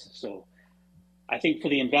less. So I think for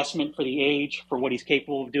the investment, for the age, for what he's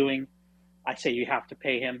capable of doing, I say you have to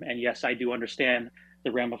pay him. And yes, I do understand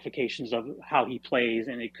the ramifications of how he plays,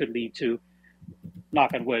 and it could lead to,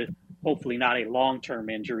 knock on wood, hopefully not a long-term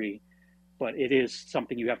injury, but it is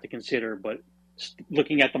something you have to consider. But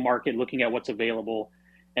looking at the market, looking at what's available,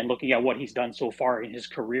 and looking at what he's done so far in his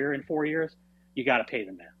career in 4 years, you got to pay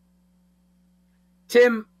the man.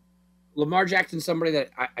 Tim, Lamar Jackson, somebody that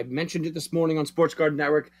I mentioned it this morning on Sports Garden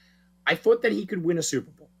Network. I thought that he could win a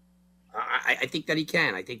Super Bowl. I think that he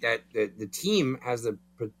can. I think that the team has the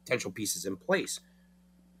potential pieces in place.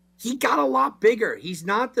 He got a lot bigger. He's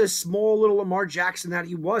not the small little Lamar Jackson that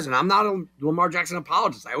he was. And I'm not a Lamar Jackson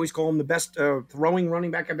apologist. I always call him the best throwing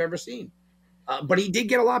running back I've ever seen. But he did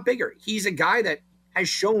get a lot bigger. He's a guy that has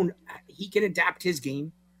shown he can adapt his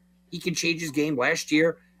game. He can change his game. Last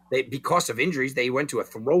year, because of injuries, they went to a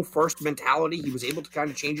throw-first mentality. He was able to kind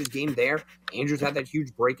of change his game there. Andrews had that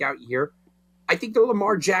huge breakout year. I think that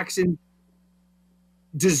Lamar Jackson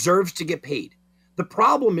deserves to get paid. The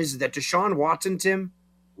problem is that Deshaun Watson, Tim,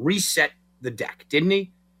 reset the deck, didn't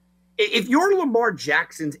he? If you're Lamar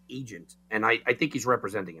Jackson's agent, and I think he's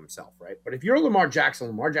representing himself, right? But if you're Lamar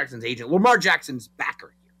Jackson's agent, Lamar Jackson's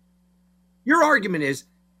backer here, your argument is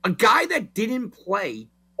a guy that didn't play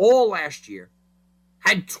all last year,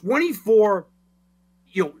 had 24,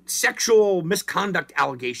 sexual misconduct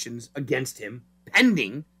allegations against him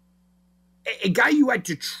pending, a guy you had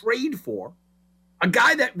to trade for, a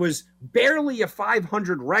guy that was barely a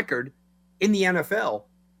 500 record in the NFL,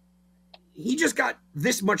 he just got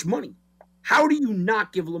this much money. How do you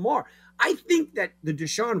not give Lamar? I think that the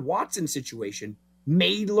Deshaun Watson situation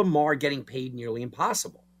made Lamar getting paid nearly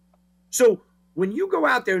impossible. So when you go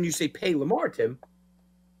out there and you say pay Lamar, Tim,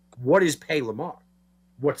 what is pay Lamar?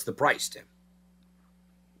 What's the price, Tim?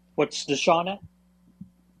 What's Deshaun at?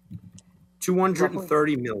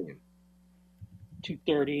 $230 million.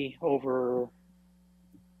 230 over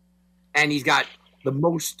and he's got the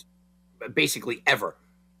most basically ever.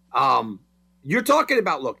 You're talking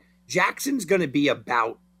about, look, Jackson's going to be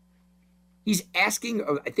about, he's asking,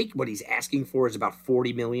 I think what he's asking for is about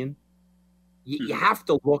 $40 million. You have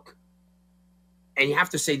to look, and you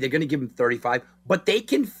have to say they're going to give him 35, but they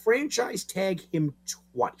can franchise tag him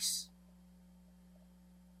twice.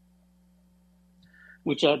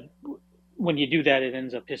 Which, when you do that, it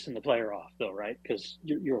ends up pissing the player off, though, right? Because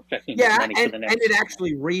you're affecting his money for the next. And it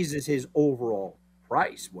actually raises his overall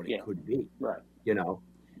price, what it could be. Right. You know.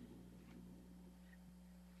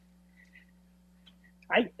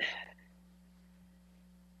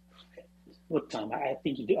 Look, Tom, I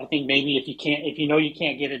think you do. I think maybe if you know you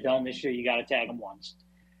can't get it done this year, you got to tag him once.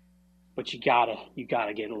 But you gotta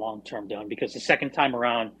get it long term done, because the second time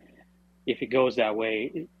around, if it goes that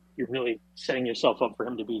way, you're really setting yourself up for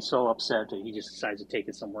him to be so upset that he just decides to take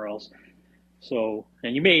it somewhere else. So,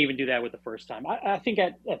 and you may even do that with the first time. I think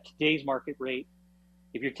at today's market rate,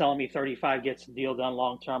 if you're telling me 35 gets the deal done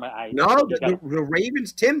long term, the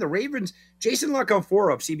Ravens, Tim, the Ravens, Jason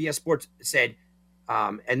LaConfora of CBS Sports said,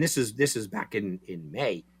 and this is back in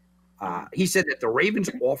May, he said that the Ravens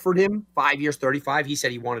offered him 5 years, 35. He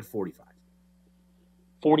said he wanted 45.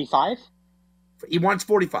 45? He wants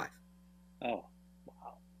 45. Oh,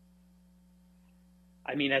 wow.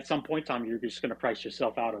 I mean, at some point, Tom, you're just going to price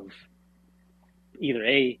yourself out of either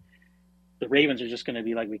A, the Ravens are just going to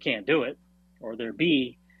be like, we can't do it, or there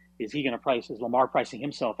B, is Lamar pricing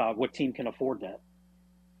himself out? What team can afford that?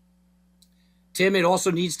 Tim, it also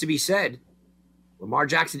needs to be said, Lamar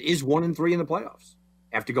Jackson is 1-3 in the playoffs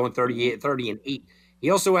after going 30-8. He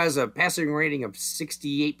also has a passing rating of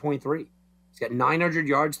 68.3. He's got 900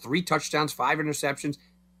 yards, 3 touchdowns, 5 interceptions.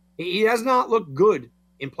 He does not look good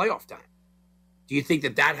in playoff time. Do you think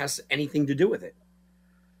that has anything to do with it?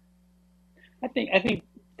 I think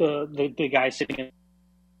the guy sitting in.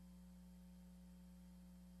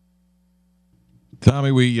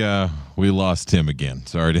 Tommy, we lost Tim again.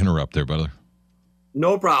 Sorry to interrupt there, brother.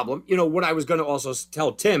 No problem. You know, what I was going to also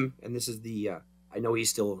tell Tim, and this is I know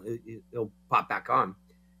he'll pop back on,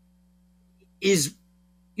 is,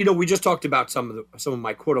 you know, we just talked about some of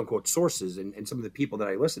my quote unquote sources and some of the people that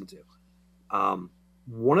I listen to.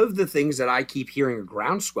 One of the things that I keep hearing a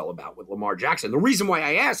groundswell about with Lamar Jackson, the reason why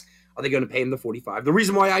I ask, are they going to pay him the 45? The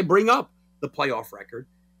reason why I bring up the playoff record,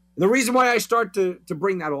 and the reason why I start to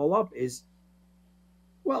bring that all up is,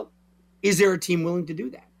 well, is there a team willing to do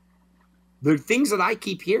that? The things that I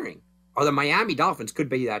keep hearing are the Miami Dolphins could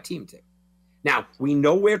be that team too. Now, we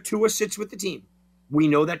know where Tua sits with the team. We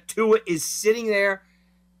know that Tua is sitting there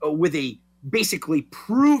with a basically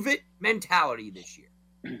prove-it mentality this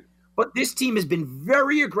year. But this team has been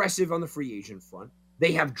very aggressive on the free agent front.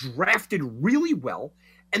 They have drafted really well,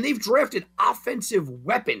 and they've drafted offensive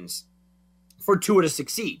weapons for Tua to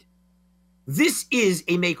succeed. This is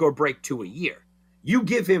a make or break Tua year. You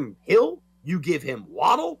give him Hill, you give him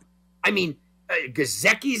Waddle, I mean,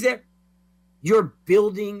 Gesicki's there. You're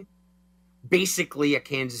building basically a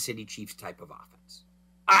Kansas City Chiefs type of offense.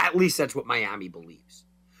 At least that's what Miami believes.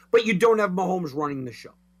 But you don't have Mahomes running the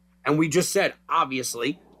show. And we just said,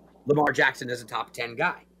 obviously, Lamar Jackson is a top 10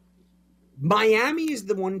 guy. Miami is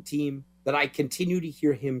the one team that I continue to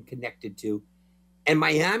hear him connected to. And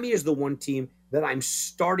Miami is the one team that I'm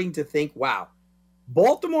starting to think, wow,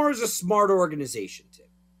 Baltimore is a smart organization, Tim.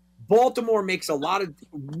 Baltimore makes a lot of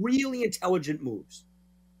really intelligent moves.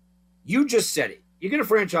 You just said it. You're going to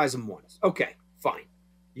franchise him once. Okay, fine.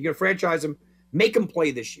 You're going to franchise him, make him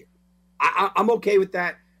play this year. I'm okay with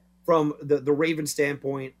that from the Ravens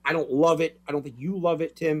standpoint. I don't love it. I don't think you love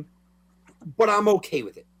it, Tim, but I'm okay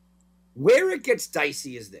with it. Where it gets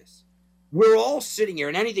dicey is this. We're all sitting here,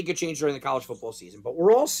 and anything could change during the college football season, but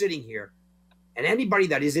we're all sitting here, and anybody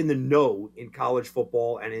that is in the know in college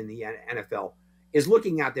football and in the NFL is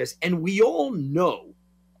looking at this, and we all know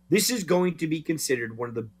this is going to be considered one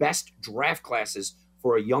of the best draft classes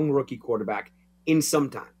for a young rookie quarterback in some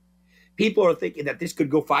time. People are thinking that this could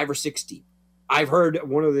go 5 or 6 deep. I've heard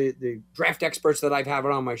one of the draft experts that I've had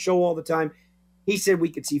on my show all the time, he said we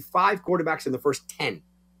could see 5 quarterbacks in the first 10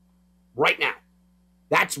 right now.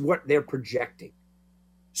 That's what they're projecting.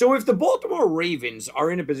 So if the Baltimore Ravens are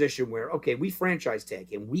in a position where, okay, we franchise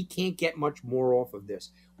tag him, we can't get much more off of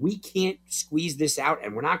this, we can't squeeze this out,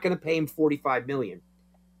 and we're not going to pay him $45 million.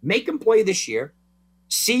 Make him play this year.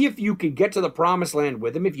 See if you can get to the promised land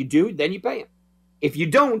with him. If you do, then you pay him. If you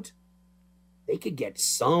don't, they could get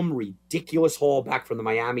some ridiculous haul back from the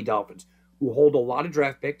Miami Dolphins, who hold a lot of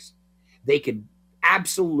draft picks. They could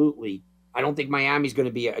absolutely, I don't think Miami's going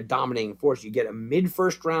to be a dominating force. You get a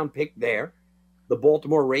mid-first round pick there. The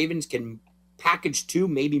Baltimore Ravens can package 2,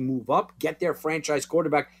 maybe move up, get their franchise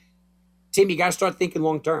quarterback. Tim, you got to start thinking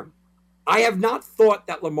long term. I have not thought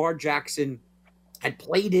that Lamar Jackson had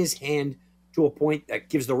played his hand to a point that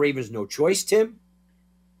gives the Ravens no choice, Tim.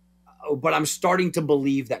 But I'm starting to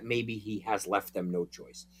believe that maybe he has left them no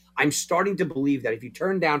choice. I'm starting to believe that if you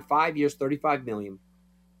turn down 5 years, $35 million,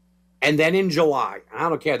 and then in July, and I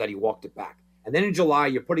don't care that he walked it back, and then in July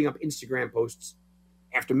you're putting up Instagram posts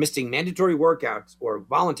after missing mandatory workouts or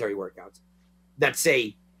voluntary workouts that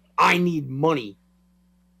say, I need money.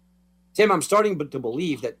 Tim, I'm starting to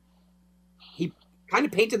believe that he kind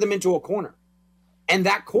of painted them into a corner. And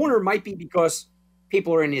that corner might be because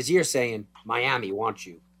people are in his ear saying, Miami wants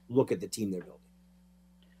you. Look at the team they're building.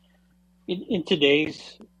 In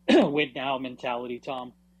today's win now mentality,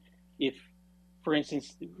 Tom, if, for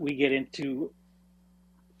instance, we get into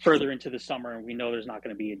further into the summer and we know there's not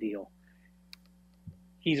going to be a deal,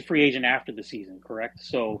 he's a free agent after the season, correct?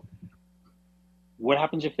 So what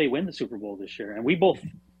happens if they win the Super Bowl this year? And we both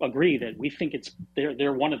agree that we think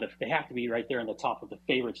they're one of they have to be right there in the top of the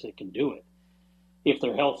favorites that can do it if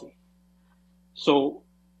they're healthy. So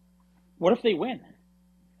what if they win?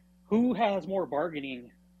 Who has more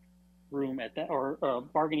bargaining room at that, or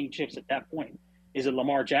bargaining chips at that point? Is it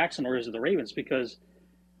Lamar Jackson or is it the Ravens? Because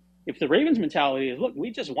if the Ravens mentality is, look,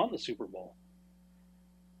 we just won the Super Bowl.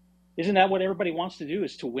 Isn't that what everybody wants to do,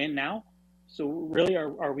 is to win now? So really,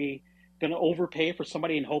 are we going to overpay for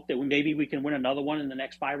somebody and hope that maybe we can win another one in the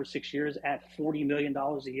next 5 or 6 years at $40 million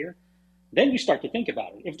a year? Then you start to think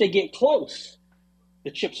about it. If they get close,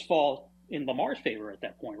 the chips fall in Lamar's favor at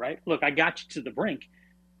that point, right? Look, I got you to the brink.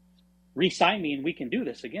 Re-sign me and we can do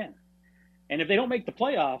this again. And if they don't make the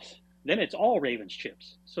playoffs, then it's all Ravens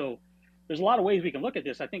chips. So there's a lot of ways we can look at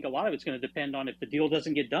this. I think a lot of it's going to depend on, if the deal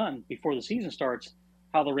doesn't get done before the season starts,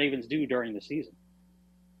 how the Ravens do during the season.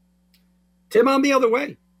 Tim, I'm the other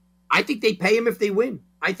way. I think they pay him if they win.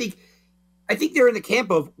 I think they're in the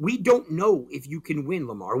camp of, we don't know if you can win,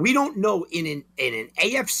 Lamar. We don't know in an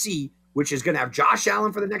AFC, which is going to have Josh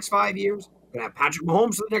Allen for the next 5 years, going to have Patrick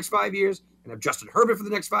Mahomes for the next 5 years, going to have Justin Herbert for the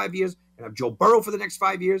next 5 years, going to have Joe Burrow for the next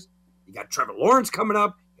 5 years. You got Trevor Lawrence coming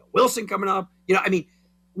up, you got Wilson coming up.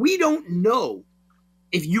 We don't know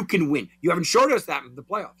if you can win. You haven't showed us that in the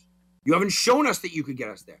playoffs. You haven't shown us that you could get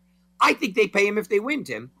us there. I think they pay him if they win,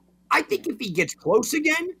 Tim. I think if he gets close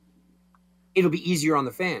again, it'll be easier on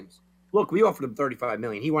the fans. Look, we offered him $35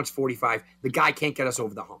 million. He wants $45. The guy can't get us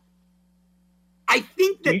over the hump. I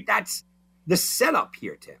think that's the setup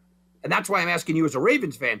here, Tim. And that's why I'm asking you, as a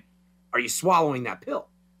Ravens fan, are you swallowing that pill?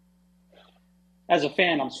 As a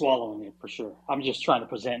fan, I'm swallowing it for sure. I'm just trying to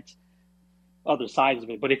present other sides of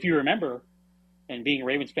it. But if you remember, and being a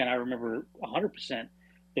Ravens fan, I remember 100%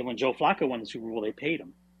 that when Joe Flacco won the Super Bowl, they paid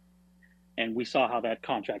him. And we saw how that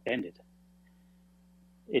contract ended.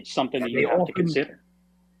 It's something that you have to consider.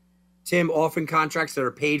 Tim, often contracts that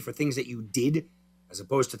are paid for things that you did as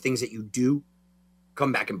opposed to things that you do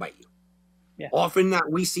come back and bite you. Yeah. Often that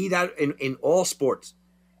we see that in all sports.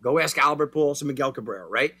 Go ask Albert Pujols and Miguel Cabrera,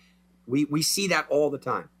 right? We see that all the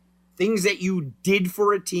time. Things that you did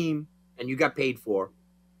for a team and you got paid for,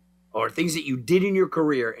 or things that you did in your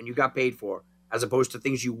career and you got paid for, as opposed to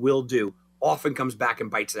things you will do, often comes back and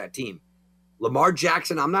bites that team. Lamar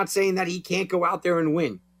Jackson, I'm not saying that he can't go out there and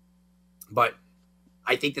win, but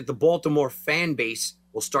I think that the Baltimore fan base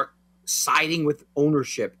will start siding with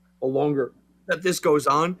ownership the longer that this goes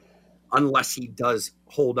on, unless he does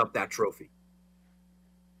hold up that trophy.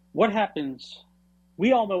 What happens?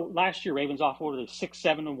 We all know last year Ravens offloaded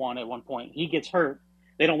 6-7-1 at one point. He gets hurt.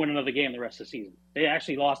 They don't win another game the rest of the season. They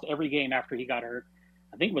actually lost every game after he got hurt.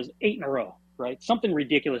 I think it was 8 in a row, right? Something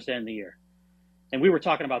ridiculous to end the year. And we were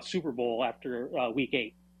talking about Super Bowl after week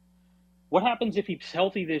 8. What happens if he's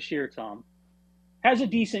healthy this year, Tom? Has a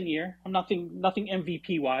decent year. Nothing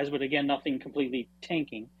MVP-wise, but again, nothing completely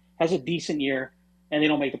tanking. Has a decent year, and they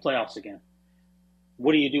don't make the playoffs again.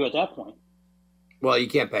 What do you do at that point? Well, you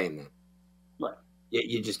can't pay him that. Right.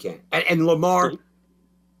 You just can't. And Lamar,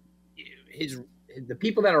 the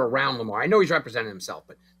people that are around Lamar, I know he's representing himself,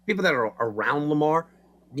 but people that are around Lamar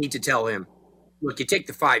need to tell him, look, you take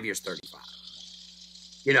the 5 years, 35.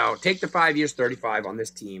 Take the 5 years, 35 on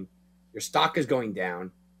this team. Your stock is going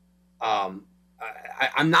down. I'm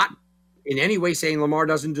not in any way saying Lamar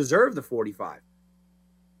doesn't deserve the 45,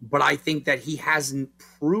 but I think that he hasn't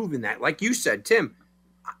proven that. Like you said, Tim,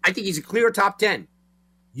 I think he's a clear top 10.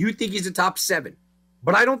 You think he's a top 7,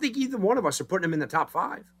 but I don't think either one of us are putting him in the top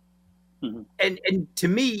 5. Mm-hmm. And to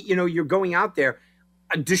me, you're going out there.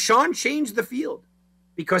 Deshaun changed the field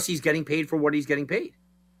because he's getting paid for what he's getting paid.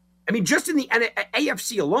 I mean, just in the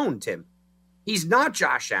AFC alone, Tim, he's not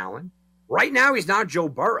Josh Allen. Right now, he's not Joe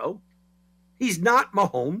Burrow. He's not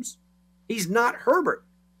Mahomes. He's not Herbert.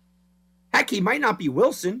 Heck, he might not be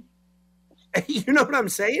Wilson. You know what I'm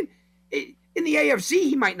saying? In the AFC,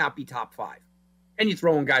 he might not be top 5. And you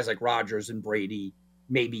throw in guys like Rodgers and Brady,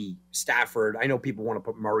 maybe Stafford. I know people want to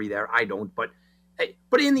put Murray there. I don't. But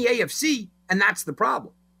in the AFC, and that's the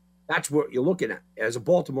problem. That's what you're looking at. As a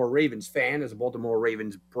Baltimore Ravens fan, as a Baltimore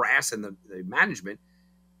Ravens brass and the management,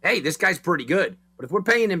 hey, this guy's pretty good. But if we're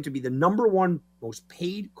paying him to be the number 1 most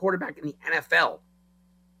paid quarterback in the NFL,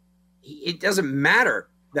 it doesn't matter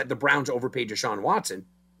that the Browns overpaid Deshaun Watson.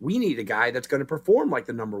 We need a guy that's going to perform like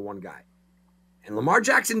the number 1 guy. And Lamar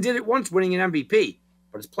Jackson did it once, winning an MVP,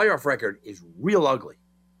 but his playoff record is real ugly.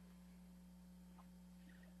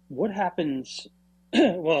 What happens?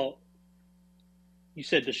 Well, you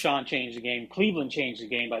said Deshaun changed the game. Cleveland changed the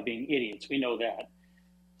game by being idiots. We know that.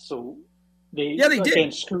 So they did. They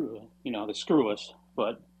screw us,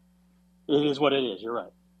 but it is what it is. You're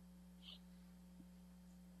right.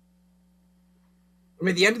 I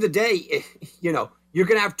mean, at the end of the day, you're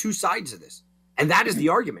going to have 2 sides of this. And that is the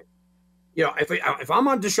argument. If I'm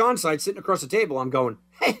on Deshaun's side sitting across the table, I'm going,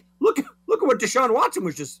 hey, look at what Deshaun Watson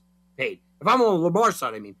was just paid. If I'm on Lamar's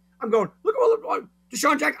side, I'm going, look at what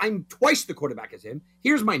Deshaun Jackson, I'm twice the quarterback as him.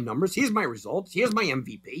 Here's my numbers. Here's my results. Here's my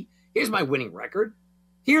MVP. Here's my winning record.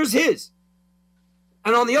 Here's his.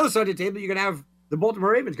 And on the other side of the table, you're going to have the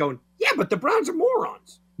Baltimore Ravens going, yeah, but the Browns are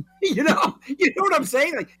morons. You know what I'm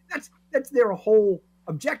saying? Like that's their whole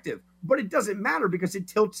objective. But it doesn't matter because it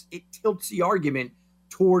tilts the argument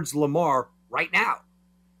towards Lamar right now.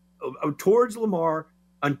 Towards Lamar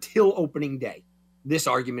until opening day. This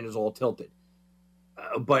argument is all tilted.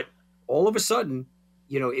 But all of a sudden,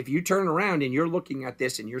 if you turn around and you're looking at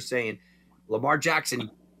this and you're saying Lamar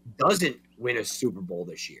Jackson doesn't win a Super Bowl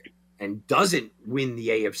this year and doesn't win the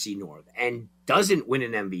AFC North and doesn't win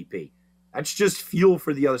an MVP, that's just fuel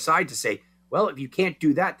for the other side to say, well, if you can't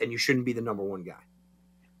do that, then you shouldn't be the number 1 guy.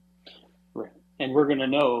 Right. And we're going to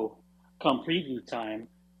know come preview time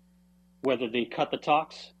whether they cut the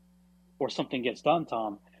talks or something gets done,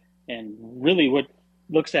 Tom. And really what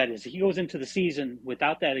looks at is he goes into the season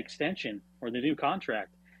without that extension or the new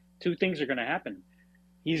contract. 2 things are going to happen.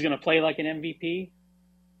 He's going to play like an MVP,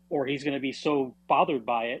 or he's going to be so bothered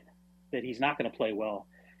by it that he's not going to play well.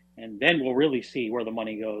 And then we'll really see where the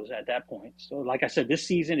money goes at that point. So like I said, this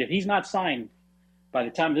season, if he's not signed by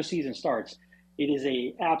the time this season starts, it is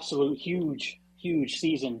a absolute huge, huge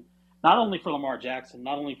season, not only for Lamar Jackson,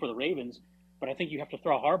 not only for the Ravens, but I think you have to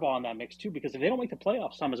throw Harbaugh in that mix too, because if they don't make the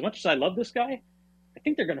playoffs, Tom, as much as I love this guy, I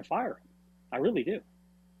think they're going to fire him. I really do.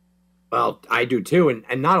 Well, I do too.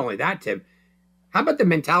 And not only that, Tim, how about the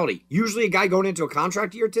mentality? Usually a guy going into a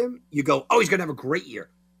contract year, Tim, you go, oh, he's going to have a great year.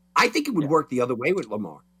 I think it would work the other way with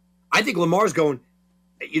Lamar. I think Lamar's going,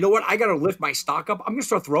 you know what? I got to lift my stock up. I'm going to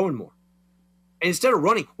start throwing more. And instead of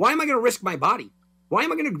running, why am I going to risk my body? Why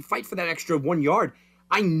am I going to fight for that extra 1 yard?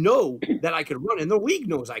 I know that I can run, and the league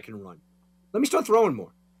knows I can run. Let me start throwing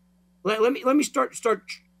more. Let me start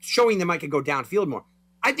showing them I can go downfield more.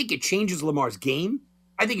 I think it changes Lamar's game.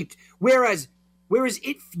 I think it whereas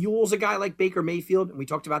it fuels a guy like Baker Mayfield, and we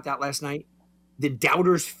talked about that last night. The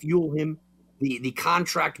doubters fuel him. The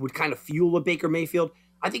contract would kind of fuel a Baker Mayfield.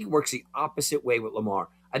 I think it works the opposite way with Lamar.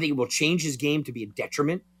 I think it will change his game to be a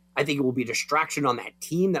detriment. I think it will be a distraction on that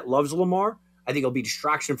team that loves Lamar. I think it'll be a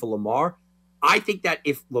distraction for Lamar. I think that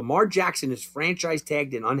if Lamar Jackson is franchise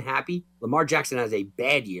tagged and unhappy, Lamar Jackson has a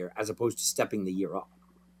bad year as opposed to stepping the year up.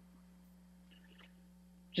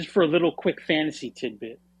 Just for a little quick fantasy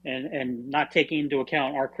tidbit, and not taking into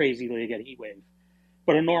account our crazy league at Heatwave,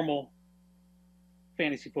 but a normal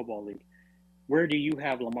fantasy football league, where do you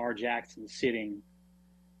have Lamar Jackson sitting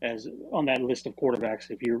as on that list of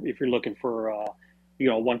quarterbacks? If you're looking for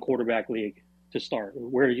one quarterback league to start,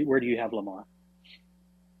 where do you have Lamar?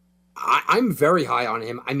 I'm very high on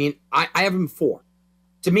him. I mean, I have him 4.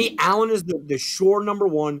 To me, Allen is the sure number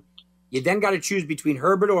 1. You then got to choose between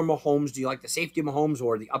Herbert or Mahomes. Do you like the safety of Mahomes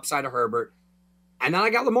or the upside of Herbert? And then I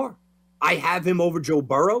got Lamar. I have him over Joe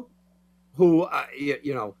Burrow, who,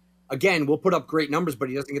 again, will put up great numbers, but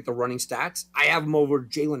he doesn't get the running stats. I have him over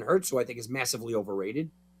Jalen Hurts, who I think is massively overrated.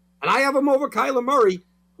 And I have him over Kyler Murray,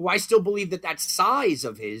 who I still believe that size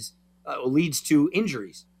of his leads to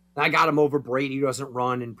injuries. And I got him over Brady, who doesn't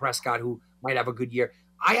run, and Prescott, who might have a good year.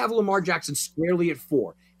 I have Lamar Jackson squarely at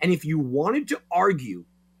 4. And if you wanted to argue,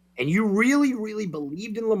 and you really, really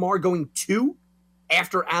believed in Lamar going 2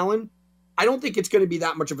 after Allen, I don't think it's going to be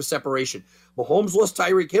that much of a separation. Mahomes lost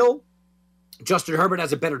Tyreek Hill. Justin Herbert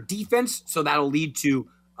has a better defense, so that'll lead to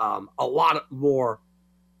a lot more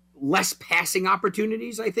less passing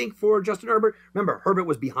opportunities, I think, for Justin Herbert. Remember, Herbert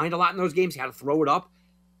was behind a lot in those games. He had to throw it up.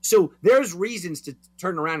 So there's reasons to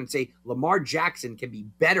turn around and say Lamar Jackson can be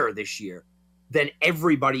better this year than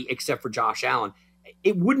everybody except for Josh Allen.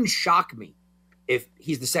 It wouldn't shock me if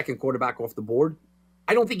he's the second quarterback off the board.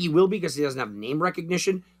 I don't think he will be because he doesn't have name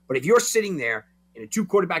recognition. But if you're sitting there in a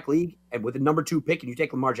 2-quarterback league and with a number 2 pick and you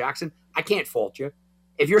take Lamar Jackson, I can't fault you.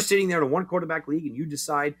 If you're sitting there in a 1-quarterback league and you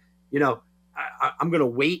decide, I'm going to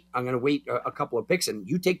wait a couple of picks and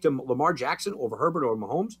you take Lamar Jackson over Herbert or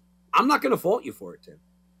Mahomes, I'm not going to fault you for it, Tim.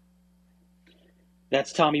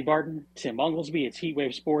 That's Tommy Barton, Tim Unglesby. It's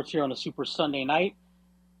Heatwave Sports here on a Super Sunday night.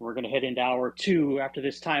 We're going to head into hour 2 after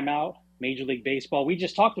this timeout. Major League Baseball. We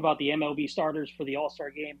just talked about the MLB starters for the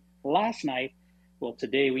All-Star game last night. Well,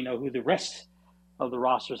 today we know who the rest of the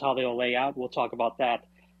rosters, how they'll lay out. We'll talk about that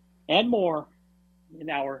and more in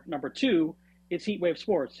hour number 2. It's Heatwave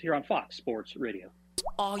Sports here on Fox Sports Radio.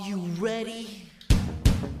 Are you ready?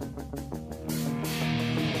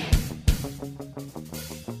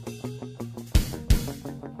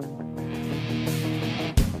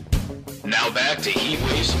 Now back to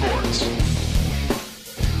Heatwave Sports.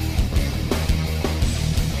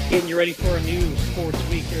 Getting you ready for a new sports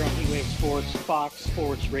week here on Heatwave Sports, Fox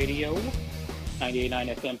Sports Radio, 98.9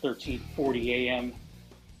 FM, 1340 AM.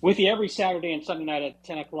 With you every Saturday and Sunday night at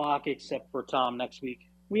 10 o'clock, except for Tom next week.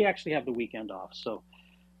 We actually have the weekend off, so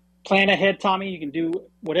plan ahead, Tommy. You can do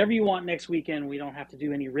whatever you want next weekend. We don't have to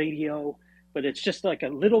do any radio, but it's just like a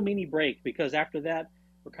little mini break because after that,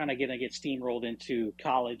 we're kind of going to get steamrolled into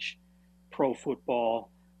college, pro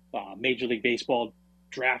football, Major League Baseball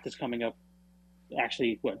draft is coming up.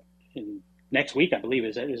 Actually, next week, I believe,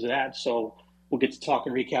 is that. So we'll get to talk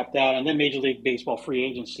and recap that. And then Major League Baseball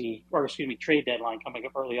trade deadline coming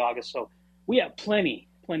up early August. So we have plenty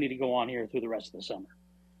to go on here through the rest of the summer.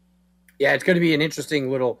 Yeah, it's going to be an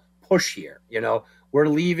interesting little push here. We're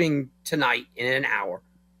leaving tonight in an hour.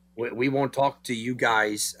 We won't talk to you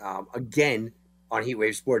guys again on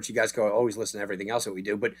Heatwave Sports. You guys can always listen to everything else that we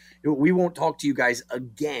do. But we won't talk to you guys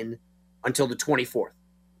again until the 24th.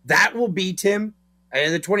 That will be, Tim,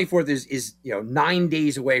 and the 24th is 9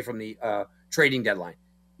 days away from the trading deadline.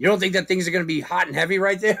 You don't think that things are going to be hot and heavy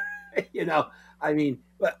right there?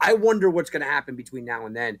 I wonder what's going to happen between now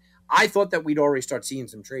and then. I thought that we'd already start seeing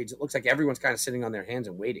some trades. It looks like everyone's kind of sitting on their hands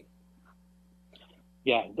and waiting.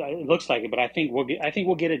 Yeah, it looks like it, but I think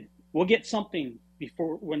we'll get something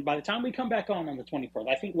by the time we come back on the 24th.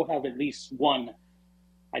 I think we'll have at least one,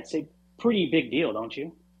 I'd say, pretty big deal, don't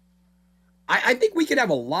you? I think we could have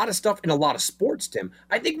a lot of stuff in a lot of sports, Tim.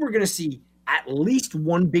 I think we're going to see at least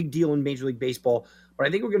one big deal in Major League Baseball, but I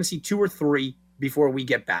think we're going to see 2 or 3 before we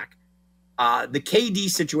get back. The KD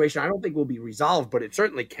situation, I don't think will be resolved, but it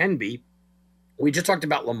certainly can be. We just talked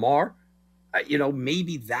about Lamar.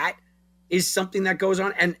 Maybe that is something that goes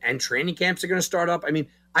on, and training camps are going to start up.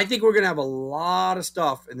 I think we're going to have a lot of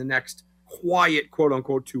stuff in the next quiet,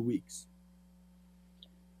 quote-unquote, 2 weeks.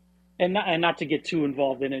 And not to get too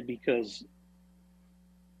involved in it because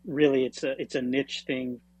really it's a niche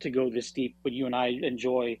thing to go this deep, but you and I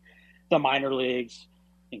enjoy the minor leagues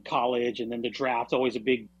in college, and then the draft. That's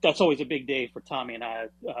always a big day for Tommy and I,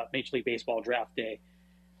 Major League Baseball draft day.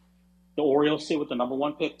 The Orioles sit with the number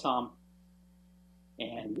 1 pick, Tom,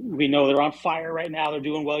 and we know they're on fire right now. They're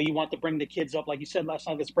doing well. You want to bring the kids up, like you said last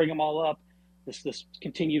night. Let's bring them all up. Let's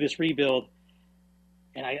continue this rebuild.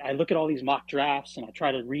 And I look at all these mock drafts, and I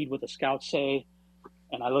try to read what the scouts say,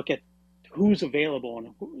 and I look at who's available,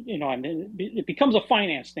 and it becomes a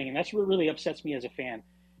finance thing, and that's what really upsets me as a fan,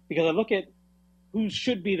 because I look at who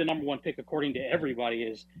should be the number 1 pick according to everybody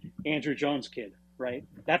is Andrew Jones' kid, right?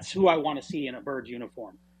 That's who I want to see in a Birds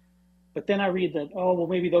uniform. But then I read that,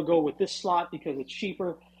 maybe they'll go with this slot because it's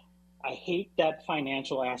cheaper. I hate that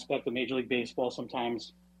financial aspect of Major League Baseball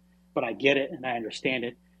sometimes, but I get it and I understand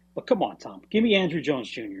it. But come on, Tom, give me Andrew Jones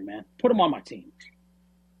Jr., man. Put him on my team.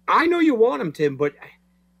 I know you want him, Tim, but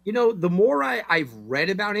the more I've read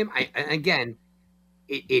about him,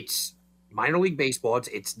 it's minor league baseball.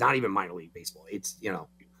 It's not even minor league baseball. It's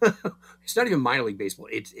it's not even minor league baseball.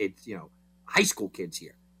 It's high school kids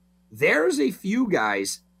here. There's a few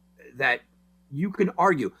guys that you can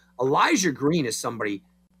argue. Elijah Green is somebody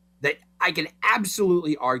that I can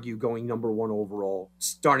absolutely argue going number 1 overall,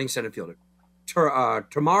 starting center fielder.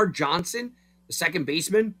 Tamar Johnson, the second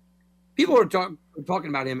baseman. People are talking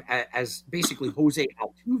about him as basically Jose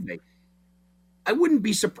Altuve. I wouldn't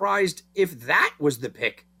be surprised if that was the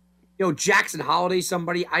pick. Jackson Holiday,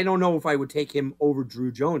 somebody. I don't know if I would take him over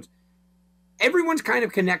Drew Jones. Everyone's kind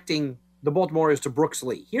of connecting the Baltimore Orioles to Brooks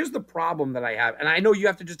Lee. Here's the problem that I have, and I know you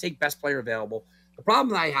have to just take best player available. The problem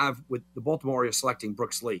that I have with the Baltimore Orioles selecting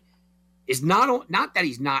Brooks Lee is not that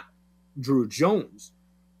he's not Drew Jones.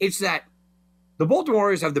 It's that The Baltimore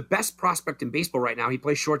Orioles have the best prospect in baseball right now. He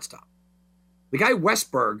plays shortstop. The guy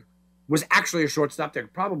Westberg was actually a shortstop. They're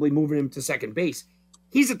probably moving him to second base.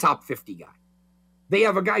 He's a top 50 guy. They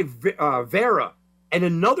have a guy, Vera, and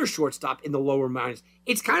another shortstop in the lower minors.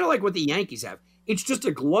 It's kind of like what the Yankees have. It's just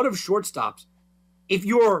a glut of shortstops. If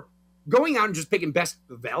you're going out and just picking best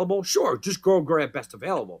available, sure, just go grab best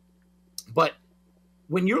available. But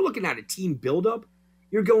when you're looking at a team buildup,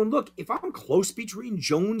 you're going, look, if I'm close between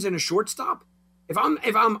Jones and a shortstop, if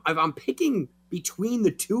I'm picking between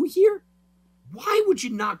the two here, why would you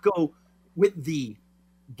not go with the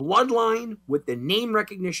bloodline, with the name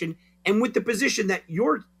recognition, and with the position that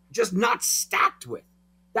you're just not stacked with?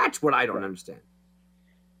 That's what I don't understand.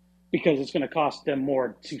 Because it's going to cost them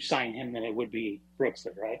more to sign him than it would be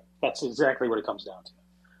Brooksler, right? That's exactly what it comes down to.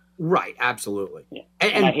 Right, absolutely. Yeah.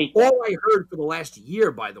 And I hate all I heard for the last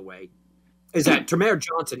year, by the way, is that Tremaire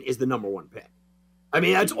Johnson is the number one pick. I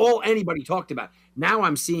mean, that's all anybody talked about. Now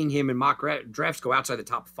I'm seeing him in mock drafts go outside the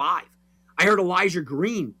top 5. I heard Elijah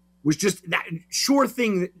Green was just that sure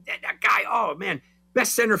thing. That guy, oh, man,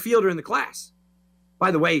 best center fielder in the class.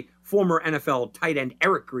 By the way, former NFL tight end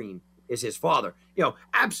Eric Green is his father. You know,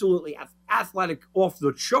 absolutely athletic, off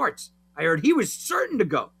the charts. I heard he was certain to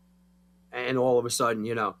go. And all of a sudden,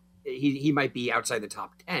 you know, he might be outside the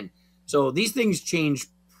top 10. So these things change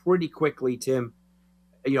pretty quickly, Tim.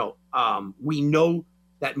 You know, we know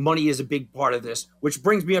that money is a big part of this, which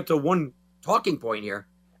brings me up to one talking point here.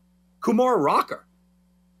 Kumar Rocker.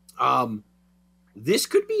 This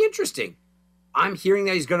could be interesting. I'm hearing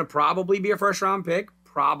that he's going to probably be a first-round pick,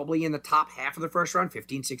 probably in the top half of the first round,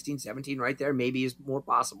 15, 16, 17, right there, maybe is more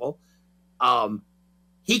possible.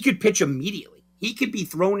 He could pitch immediately. He could be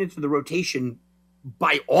thrown into the rotation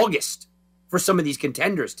by August for some of these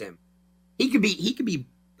contenders, Tim. He could be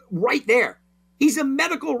right there. He's a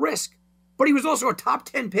medical risk, but he was also a top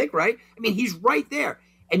 10 pick, right? I mean, he's right there.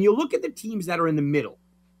 And you look at the teams that are in the middle,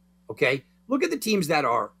 okay? Look at the teams that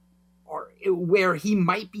are where he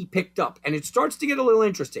might be picked up, and it starts to get a little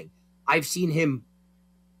interesting. I've seen him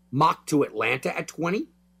mocked to Atlanta at 20.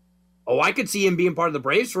 Oh, I could see him being part of the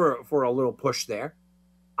Braves for a little push there.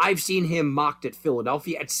 I've seen him mocked at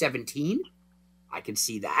Philadelphia at 17. I can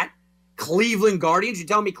see that. Cleveland Guardians, you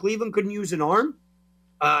tell me Cleveland couldn't use an arm?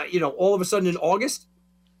 All of a sudden in August?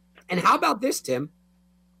 And how about this, Tim?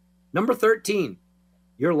 Number 13,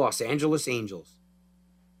 your Los Angeles Angels.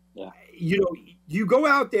 Yeah. You know, you go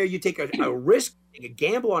out there, you take a risk, take a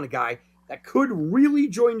gamble on a guy that could really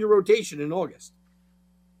join your rotation in August.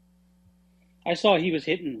 I saw he was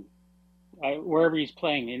hitting wherever he's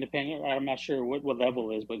playing, independent. I'm not sure what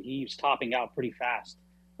level it is, but he was topping out pretty fast.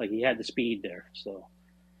 Like he had the speed there. So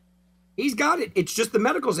he's got it. It's just the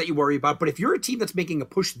medicals that you worry about. But if you're a team that's making a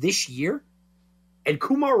push this year, and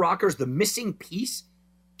Kumar Rocker's the missing piece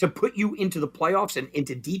to put you into the playoffs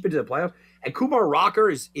and deep into the playoffs, and Kumar Rocker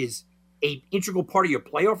is a integral part of your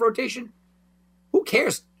playoff rotation, who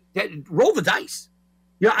cares? Roll the dice.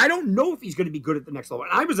 Yeah, I don't know if he's going to be good at the next level.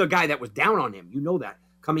 And I was a guy that was down on him. You know that.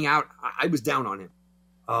 Coming out, I was down on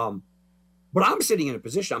him. But I'm sitting in a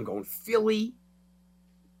position, I'm going Philly,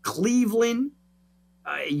 Cleveland,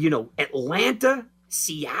 Atlanta,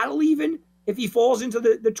 Seattle even, if he falls into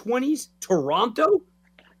the 20s, Toronto.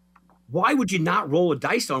 Why would you not roll a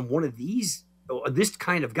dice on one of these, this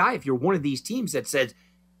kind of guy, if you're one of these teams that says,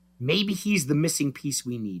 maybe he's the missing piece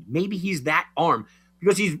we need. Maybe he's that arm.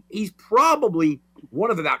 Because he's probably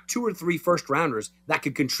one of about 2 or 3 first rounders that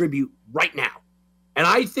could contribute right now. And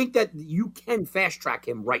I think that you can fast track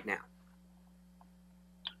him right now.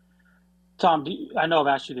 Tom, I know I've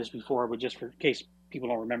asked you this before, but just for in case people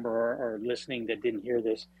don't remember or listening that didn't hear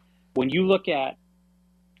this, when you look at,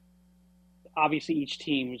 obviously each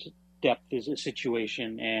team's depth is a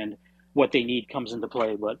situation and what they need comes into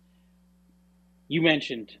play, but you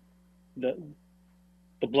mentioned the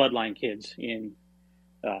bloodline kids in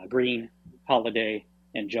Green, Holiday,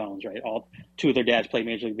 and Jones, right? All 2 of their dads played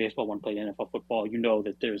Major League Baseball, 1 played NFL football. You know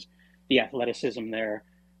that there's the athleticism there.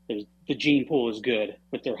 There's the gene pool is good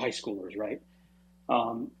with their high schoolers, right?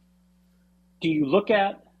 Do you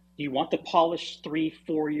want the polished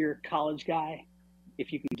 3-4 year college guy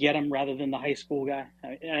if you can get him rather than the high school guy?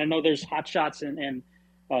 I know there's hot shots and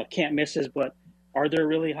can't misses, but are there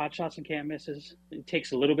really hot shots and can't misses? It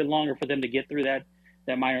takes a little bit longer for them to get through that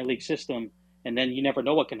minor league system. And then you never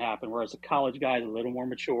know what can happen, whereas a college guy is a little more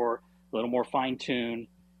mature, a little more fine-tuned,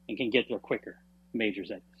 and can get there quicker. Majors,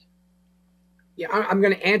 that is. Yeah, I'm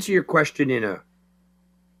going to answer your question in a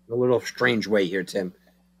little strange way here, Tim.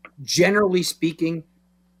 Generally speaking,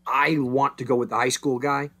 I want to go with the high school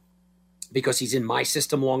guy because he's in my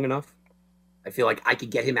system long enough. I feel like I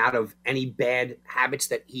could get him out of any bad habits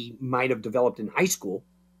that he might have developed in high school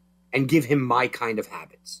and give him my kind of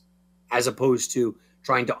habits as opposed to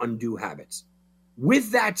trying to undo habits.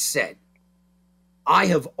 With that said, I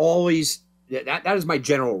have always, that is my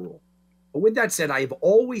general rule. But with that said, I have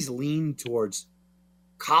always leaned towards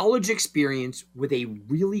college experience with a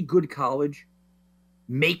really good college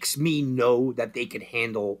makes me know that they can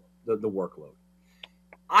handle the workload.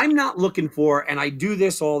 I'm not looking for, and I do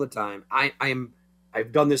this all the time.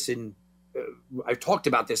 I've done this I've talked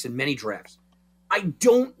about this in many drafts. I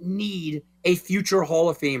don't need a future Hall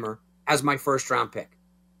of Famer as my first round pick,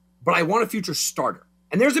 but I want a future starter.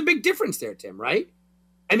 And there's a big difference there, Tim, right?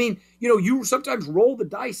 I mean, you sometimes roll the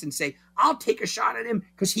dice and say, I'll take a shot at him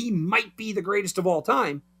because he might be the greatest of all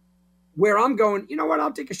time. Where I'm going, you know what?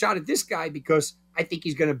 I'll take a shot at this guy because I think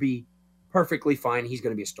he's going to be perfectly fine. He's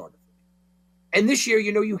going to be a starter. And this year,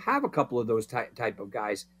 you have a couple of those type of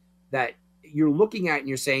guys that you're looking at and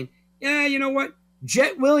you're saying, yeah, you know what?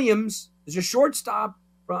 Jet Williams is a shortstop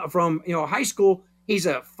from high school. He's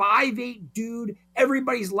a 5'8" dude.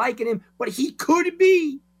 Everybody's liking him, but he could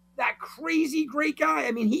be that crazy great guy.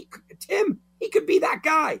 I mean, he could be that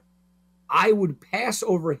guy. I would pass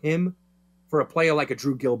over him for a player like a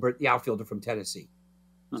Drew Gilbert, the outfielder from Tennessee.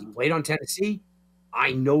 He played on Tennessee.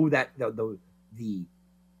 I know that the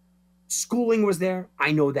schooling was there.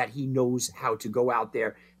 I know that he knows how to go out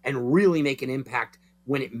there and really make an impact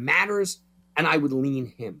when it matters, and I would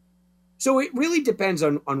lean him. So it really depends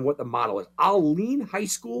on what the model is. I'll lean high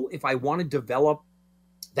school if I want to develop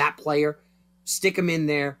that player, stick him in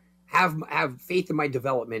there, have faith in my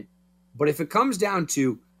development. But if it comes down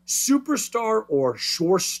to superstar or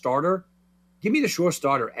sure starter, give me the sure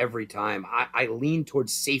starter every time. I lean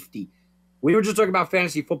towards safety. We were just talking about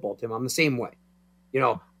fantasy football, Tim. I'm the same way.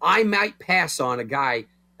 I might pass on a guy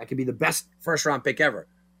that could be the best first-round pick ever,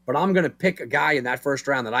 but I'm going to pick a guy in that first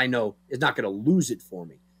round that I know is not going to lose it for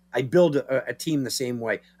me. I build a team the same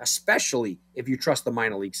way, especially if you trust the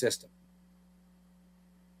minor league system.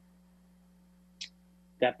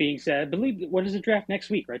 That being said, I believe, what is the draft next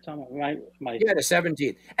week, right, Tom? Yeah, the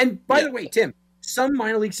 17th. And by the way, Tim, some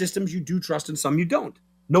minor league systems you do trust and some you don't.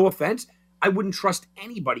 No offense. I wouldn't trust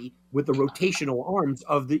anybody with the rotational arms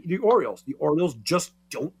of the Orioles. The Orioles just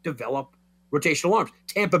don't develop rotational arms.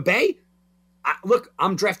 Tampa Bay,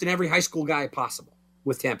 I'm drafting every high school guy possible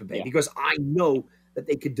with Tampa Bay because I know that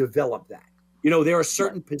they could develop that. There are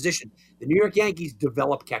certain positions. The New York Yankees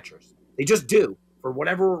develop catchers. They just do. For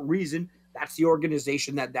whatever reason, that's the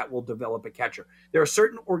organization that will develop a catcher. There are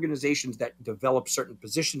certain organizations that develop certain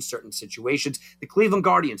positions, certain situations. The Cleveland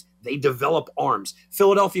Guardians, they develop arms.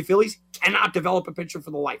 Philadelphia Phillies cannot develop a pitcher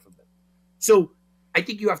for the life of them. So I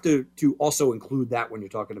think you have to also include that when you're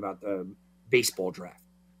talking about the baseball draft.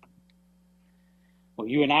 Well,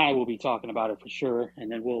 you and I will be talking about it for sure, and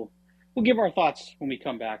then we'll give our thoughts when we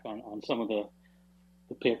come back on some of the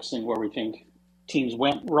picks and where we think teams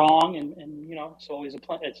went wrong, and it's always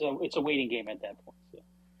it's a waiting game at that point. So.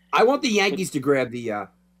 I want the Yankees to grab the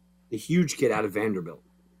huge kid out of Vanderbilt.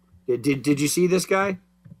 Did you see this guy?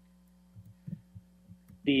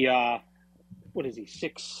 The what is he,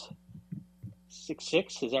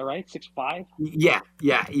 6'6"? Is that right? 6'5"? Yeah.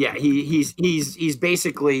 He's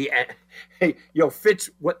basically fits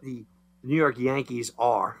what the New York Yankees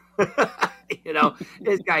are.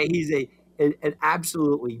 This guy, he's an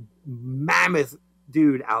absolutely mammoth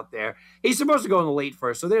dude out there. He's supposed to go in the late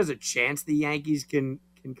first, so there's a chance the Yankees can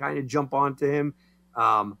kind of jump onto him.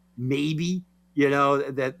 Maybe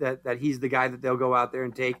that he's the guy that they'll go out there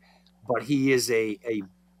and take, but he is a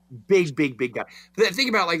big guy. But think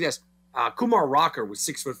about it like this: Kumar Rocker was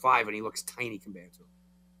 6'5" and he looks tiny compared to him.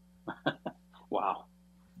 Wow.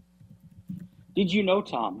 Did you know,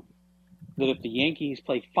 Tom, that if the Yankees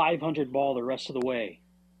play 500 ball the rest of the way,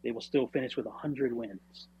 they will still finish with 100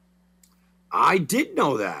 wins? I did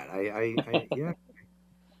know that.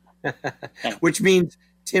 Yeah. Which means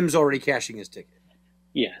Tim's already cashing his ticket.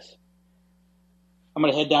 Yes. I'm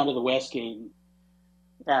going to head down to the Westgate and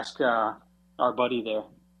ask our buddy there,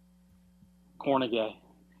 Cornegay,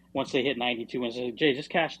 once they hit 92 wins, say, Jay, just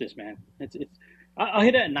cash this, man. I'll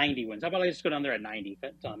hit it at 90 wins. How about I just go down there at 90? Be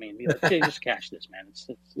like, Jay, just cash this, man. It's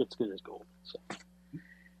good as gold. So.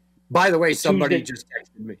 By the way, somebody just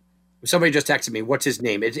texted me. What's his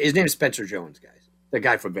name? His name is Spencer Jones, guys. The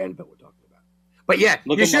guy from Vanderbilt we're talking about. But yeah,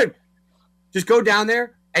 you should just go down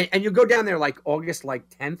there, and you'll go down there like August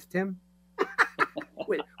 10th, Tim,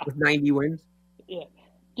 with 90 wins. Yeah,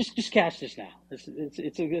 just cash this now. It's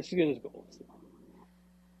as good as gold.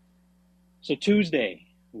 So Tuesday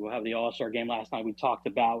we'll have the All-Star game. Last night we talked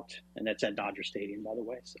about, and that's at Dodger Stadium, by the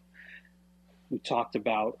way. So we talked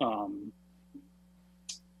about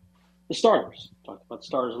the starters. Talked about the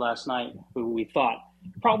starters last night, who we thought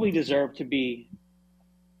probably deserved to be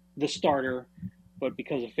the starter, but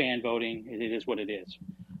because of fan voting, it is what it is.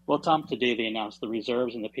 Well, Tom, today they announced the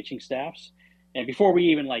reserves and the pitching staffs. And before we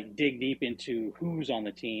even dig deep into who's on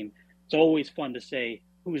the team, it's always fun to say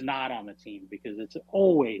who's not on the team, because it's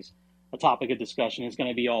always a topic of discussion. It's going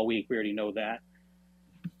to be all week. We already know that.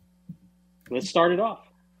 Let's start it off.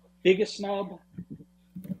 Biggest snub,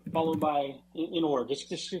 followed by, in order.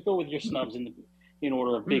 Just go with your snubs in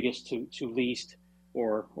order of biggest to least,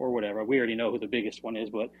 or whatever. We already know who the biggest one is,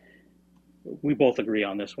 but we both agree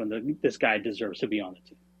on this one. This guy deserves to be on the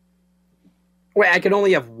team. Wait, I can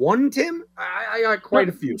only have one, Tim? I got quite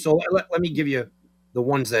a few. So let me give you the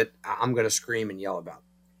ones that I'm going to scream and yell about.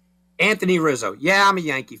 Anthony Rizzo. Yeah, I'm a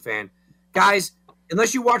Yankee fan. Guys,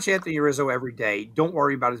 unless you watch Anthony Rizzo every day, don't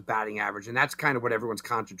worry about his batting average, and that's kind of what everyone's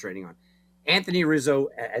concentrating on. Anthony Rizzo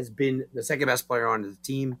has been the second best player on the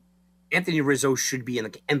team. Anthony Rizzo should be in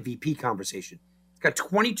the MVP conversation. He's got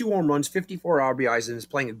 22 home runs, 54 RBIs, and is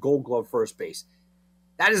playing a Gold Glove first base.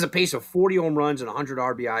 That is a pace of 40 home runs and 100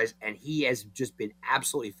 RBIs, and he has just been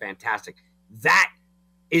absolutely fantastic. That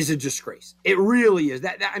is a disgrace. It really is.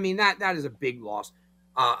 That is a big loss,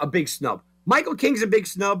 a big snub. Michael King's a big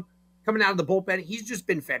snub coming out of the bullpen. He's just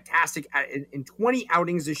been fantastic in 20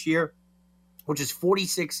 outings this year, which is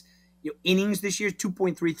 46 innings this year,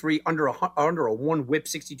 2.33 under a 1 whip,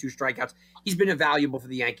 62 strikeouts. He's been invaluable for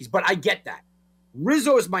the Yankees, but I get that.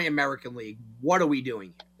 Rizzo is my American League. What are we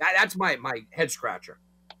doing? That's my head scratcher.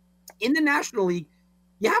 In the National League,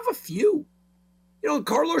 you have a few.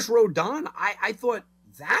 Carlos Rodon, I thought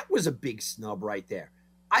that was a big snub right there.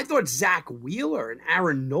 I thought Zach Wheeler and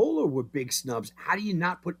Aaron Nola were big snubs. How do you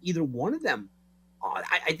not put either one of them?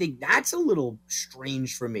 I think that's a little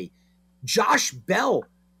strange for me. Josh Bell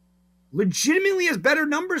legitimately has better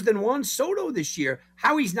numbers than Juan Soto this year.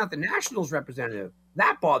 How he's not the Nationals representative,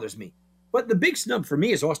 that bothers me. But the big snub for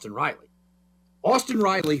me is Austin Riley. Austin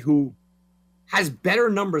Riley, who has better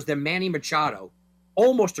numbers than Manny Machado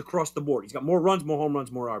almost across the board. He's got more runs, more home runs,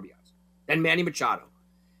 more RBIs than Manny Machado.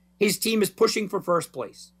 His team is pushing for first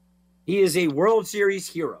place. He is a World Series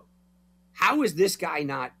hero. How is this guy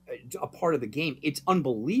not a part of the game? It's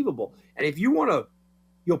unbelievable. And if you want to,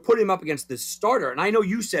 you'll put him up against this starter. And I know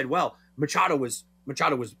you said, well, Machado was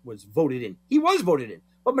voted in. He was voted in.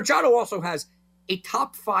 But Machado also has a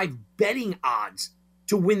top 5 betting odds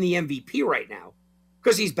to win the MVP right now,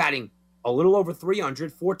 because he's batting a little over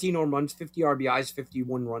 300, 14 home runs, 50 RBIs,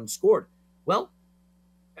 51 runs scored. Well,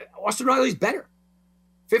 Austin Riley's better.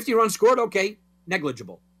 50 runs scored, okay,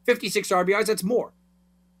 negligible. 56 RBIs, that's more.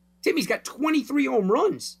 Timmy's got 23 home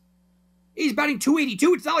runs. He's batting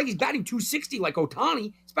 282. It's not like he's batting 260 like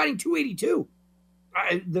Ohtani. He's batting 282.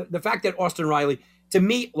 The fact that Austin Riley, to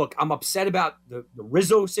me, look, I'm upset about the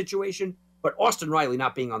Rizzo situation, but Austin Riley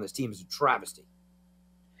not being on this team is a travesty.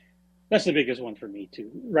 That's the biggest one for me, too.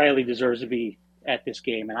 Riley deserves to be at this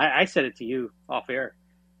game. And I said it to you off air.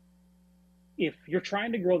 If you're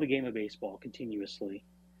trying to grow the game of baseball continuously,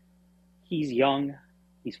 he's young,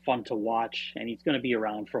 he's fun to watch, and he's going to be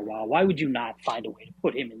around for a while. Why would you not find a way to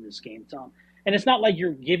put him in this game, Tom? And it's not like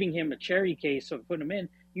you're giving him a cherry case of putting him in.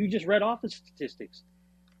 You just read off the statistics.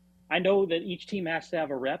 I know that each team has to have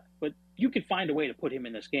a rep, but you could find a way to put him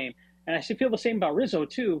in this game. And I feel the same about Rizzo,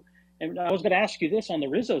 too. And I was going to ask you this on the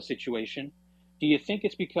Rizzo situation. Do you think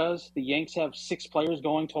it's because the Yanks have 6 players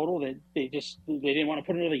going total that they didn't want to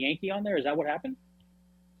put another Yankee on there? Is that what happened?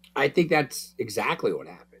 I think that's exactly what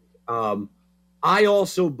happened. I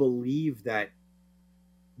also believe that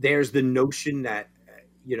there's the notion that,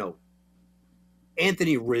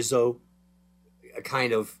 Anthony Rizzo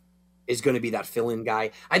kind of is going to be that fill-in guy.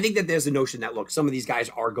 I think that there's the notion that, look, some of these guys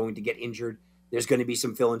are going to get injured. There's going to be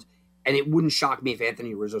some fill-ins. And it wouldn't shock me if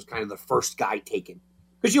Anthony Rizzo is kind of the first guy taken.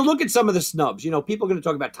 Because you look at some of the snubs. People are going to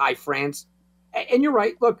talk about Ty France. And you're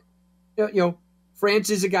right. Look, France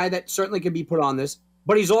is a guy that certainly can be put on this.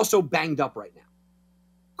 But he's also banged up right now.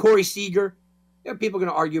 Corey Seager, people are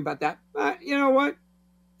going to argue about that. You know what?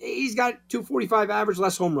 He's got 245 average,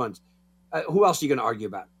 less home runs. Who else are you going to argue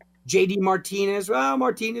about? J.D. Martinez. Well,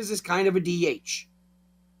 Martinez is kind of a DH.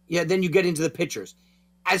 Yeah, then you get into the pitchers.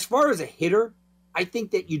 As far as a hitter, I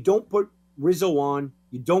think that you don't put Rizzo on.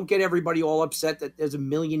 You don't get everybody all upset that there's a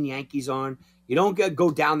million Yankees on. You don't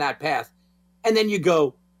go down that path. And then you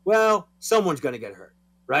go, well, someone's going to get hurt,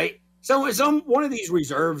 right? One of these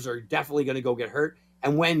reserves are definitely going to go get hurt.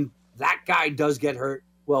 And when that guy does get hurt,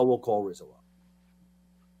 well, we'll call Rizzo up.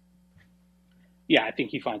 Yeah, I think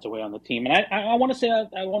he finds a way on the team. And I want to say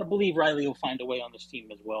I want to believe Riley will find a way on this team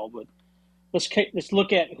as well. But let's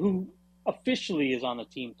look at who officially is on the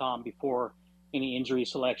team, Tom, before any injury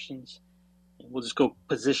selections. We'll just go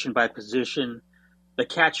position by position. The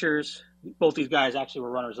catchers, both these guys actually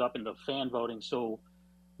were runners-up in the fan voting. So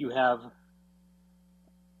you have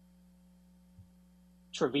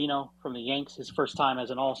Trevino from the Yanks, his first time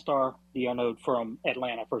as an All-Star. D'Arnaud from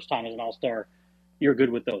Atlanta, first time as an All-Star. You're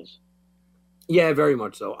good with those? Yeah, very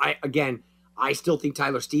much so. I still think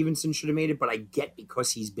Tyler Stevenson should have made it, but I get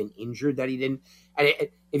because he's been injured that he didn't. And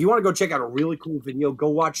if you want to go check out a really cool video, go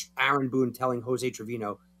watch Aaron Boone telling Jose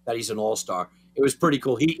Trevino that he's an all-star. It was pretty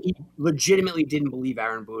cool. He legitimately didn't believe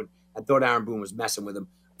Aaron Boone and thought Aaron Boone was messing with him.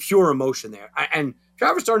 Pure emotion there. And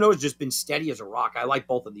Travis d'Arnaud has just been steady as a rock. I like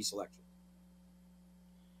both of these selections.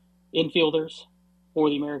 Infielders for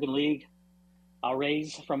the American League.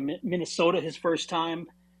 Reyes from Minnesota, his first time.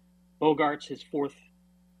 Bogarts, his fourth.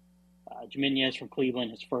 Jimenez from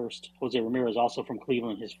Cleveland, his first. Jose Ramirez, also from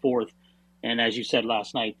Cleveland, his fourth. And as you said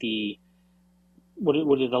last night, the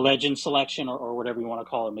legend selection or whatever you want to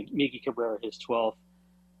call it, Miggy Cabrera, his 12th.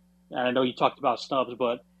 And I know you talked about snubs,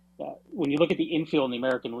 but when you look at the infield in the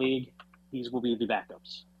American League, these will be the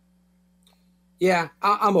backups. Yeah,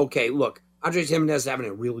 I'm okay. Look, Andres Jimenez is having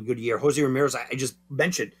a really good year. Jose Ramirez, I just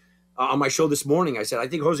mentioned on my show this morning, I said, I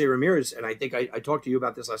think Jose Ramirez, and I think I talked to you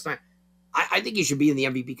about this last night, I think he should be in the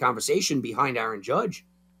MVP conversation behind Aaron Judge.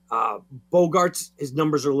 Bogarts, his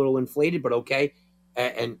numbers are a little inflated, but okay.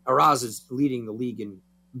 And Araz is leading the league in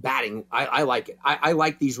batting. I like it. I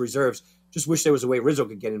like these reserves. Just wish there was a way Rizzo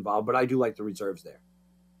could get involved, but I do like the reserves there.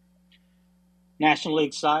 National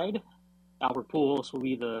League side, Albert Pujols will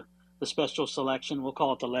be the special selection. We'll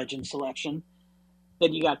call it the legend selection.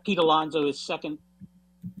 Then you got Pete Alonso, his second.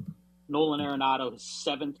 Nolan Arenado, his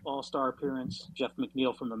seventh All-Star appearance. Jeff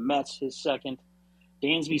McNeil from the Mets, his second.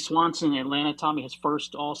 Dansby Swanson, Atlanta, Tommy, his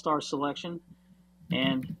first All-Star selection.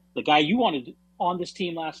 And the guy you wanted on this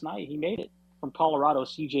team last night, he made it. From Colorado,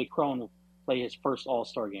 C.J. Cron will play his first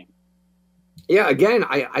All-Star game. Yeah, again,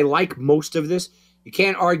 I like most of this. You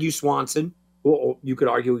can't argue Swanson. Well, you could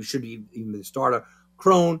argue he should be even the starter.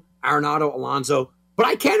 Cron, Arenado, Alonso. But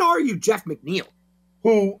I can't argue Jeff McNeil,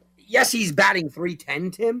 who, yes, he's batting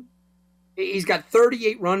 .310, Tim. He's got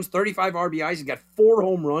 38 runs, 35 RBIs. He's got 4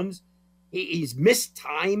 home runs. He's missed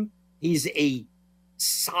time. He's a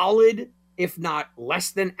solid, if not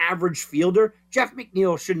less than average fielder. Jeff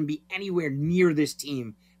McNeil shouldn't be anywhere near this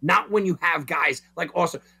team. Not when you have guys like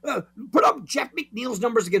Austin. Put up Jeff McNeil's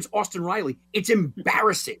numbers against Austin Riley. It's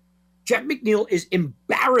embarrassing. Jeff McNeil is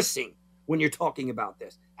embarrassing when you're talking about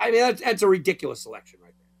this. I mean, that's a ridiculous selection right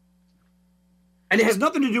there. And it has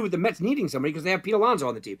nothing to do with the Mets needing somebody because they have Pete Alonso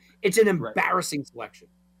on the team. It's an embarrassing selection.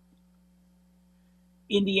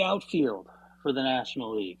 In the outfield for the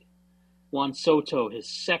National League, Juan Soto, his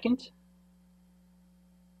second.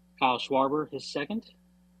 Kyle Schwarber, his second.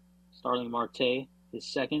 Starling Marte,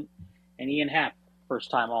 his second. And Ian Happ,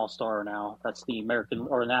 first-time All-Star now. That's the American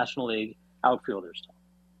or National League outfielders.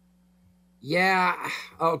 Yeah.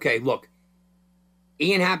 Okay, look.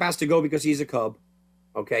 Ian Happ has to go because he's a Cub.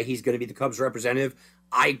 Okay, he's going to be the Cubs representative.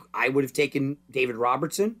 I would have taken David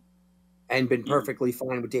Robertson and been perfectly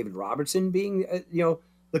fine with David Robertson being,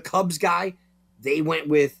 the Cubs guy. They went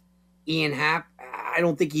with Ian Happ. I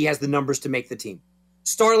don't think he has the numbers to make the team.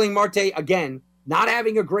 Starling Marte, again, not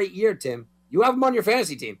having a great year, Tim. You have him on your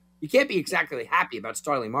fantasy team. You can't be exactly happy about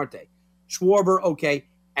Starling Marte. Schwarber, okay.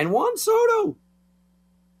 And Juan Soto.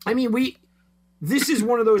 I mean, this is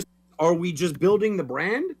one of those, are we just building the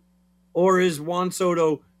brand? Or is Juan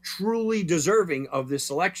Soto truly deserving of this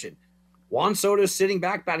selection? Juan Soto is sitting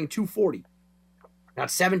back, batting .240.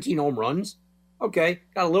 Got 17 home runs. Okay,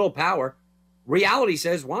 got a little power. Reality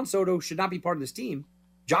says Juan Soto should not be part of this team.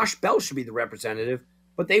 Josh Bell should be the representative,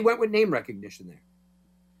 but they went with name recognition there.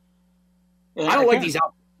 I don't like these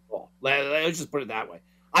outfields at all. Let's just put it that way.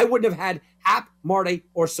 I wouldn't have had Happ, Marte,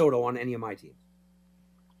 or Soto on any of my teams.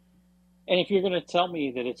 And if you're going to tell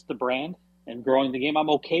me that it's the brand and growing the game, I'm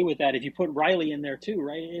okay with that. If you put Riley in there too,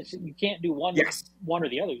 right? You can't do one or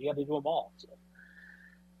the other. You have to do them all. So.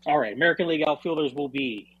 All right, American League outfielders will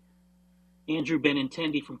be Andrew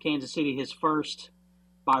Benintendi from Kansas City, his first.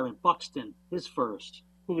 Byron Buxton, his first.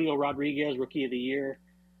 Julio Rodriguez, Rookie of the Year,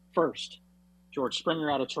 first. George Springer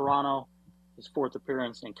out of Toronto, his fourth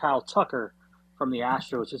appearance. And Kyle Tucker from the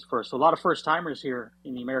Astros, his first. So a lot of first-timers here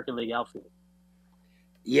in the American League outfield.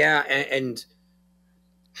 Yeah, and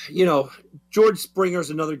George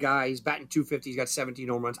Springer's another guy. He's batting .250. He's got 17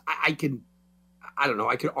 home runs. I could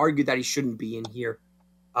argue that he shouldn't be in here.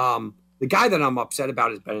 The guy that I'm upset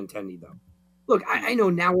about is Benintendi, though. Look, I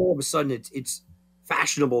know now all of a sudden it's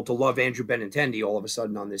fashionable to love Andrew Benintendi all of a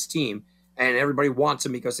sudden on this team, and everybody wants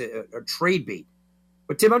him because a trade bait.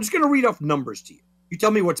 But, Tim, I'm just going to read off numbers to you. You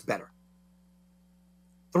tell me what's better.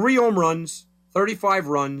 3 home runs, 35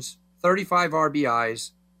 runs, 35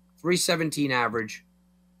 RBIs, 317 average,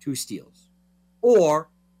 2 steals. Or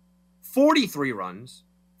 43 runs,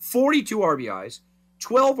 42 RBIs,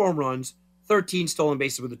 12 home runs, 13 stolen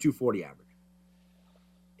bases with a 240 average.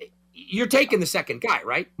 You're taking the second guy,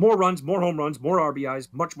 right? More runs, more home runs, more RBIs,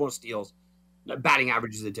 much more steals. Batting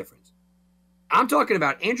average is the difference. I'm talking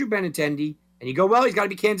about Andrew Benintendi, and you go, well, he's got to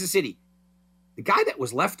be Kansas City. The guy that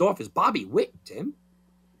was left off is Bobby Witt, Tim.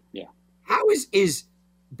 Yeah. How is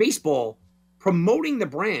baseball promoting the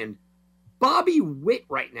brand? Bobby Witt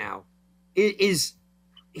right now is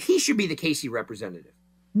he should be the KC representative,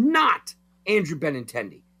 not Andrew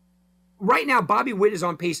Benintendi. Right now, Bobby Witt is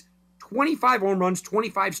on pace 25 home runs,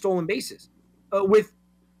 25 stolen bases, with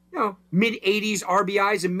mid-80s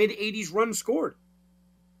RBIs and mid-80s runs scored.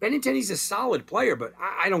 Benintendi's a solid player, but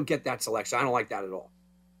I don't get that selection. I don't like that at all.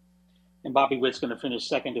 And Bobby Witt's going to finish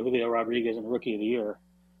second to Julio Rodriguez in the Rookie of the Year.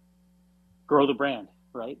 Grow the brand,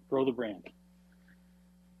 right? Grow the brand.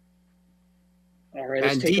 All right,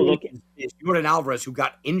 let's take a look at Jordan Alvarez, who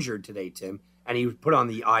got injured today, Tim, and he was put on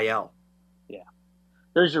the IL. Yeah.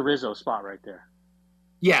 There's your Rizzo spot right there.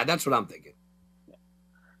 Yeah, that's what I'm thinking. Yeah.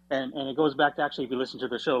 And it goes back to, actually, if you listened to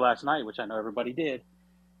the show last night, which I know everybody did,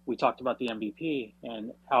 we talked about the MVP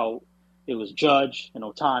and how it was Judge and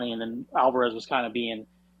Ohtani, and then Alvarez was kind of being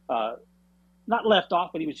not left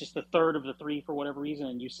off, but he was just the third of the three for whatever reason,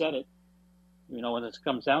 and you said it. When it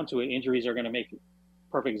comes down to it, injuries are going to make a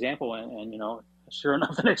perfect example, and sure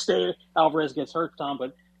enough, the next day Alvarez gets hurt, Tom,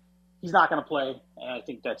 but he's not going to play, and I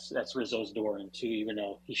think that's Rizzo's door into, even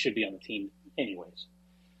though he should be on the team anyways.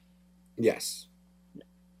 Yes.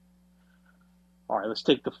 All right, let's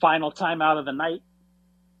take the final timeout of the night.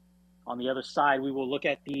 On the other side, we will look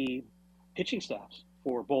at the pitching staffs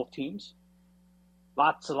for both teams.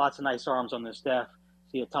 Lots of nice arms on this staff.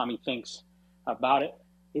 See what Tommy thinks about it.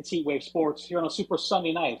 It's Heatwave Sports here on a Super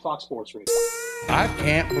Sunday night, Fox Sports Radio. I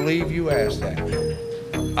can't believe you asked that.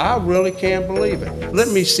 I really can't believe it. Let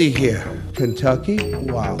me see here. Kentucky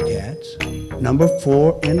Wildcats, number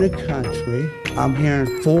 4 in the country. I'm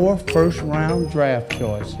hearing 4 first-round draft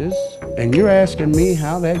choices, and you're asking me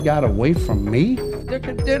how that got away from me? They're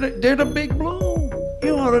the Big Blue.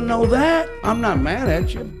 You ought to know that. I'm not mad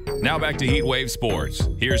at you. Now back to Heatwave Sports.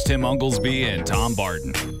 Here's Tim Unglesby and Tom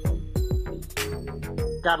Barton.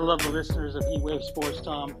 Gotta love the listeners of Heatwave Sports,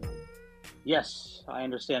 Tom. Yes, I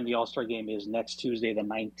understand the All-Star game is next Tuesday, the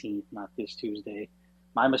 19th, not this Tuesday.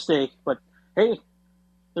 My mistake, but hey,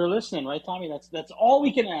 they're listening, right, Tommy? That's all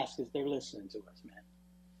we can ask is they're listening to us, man.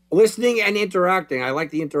 Listening and interacting. I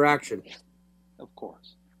like the interaction. Of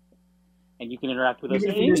course. And you can interact with us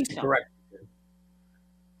anytime. Correct.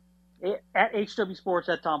 At HW Sports,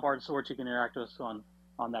 at Tom Barton Sports, you can interact with us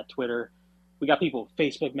on that Twitter. We got people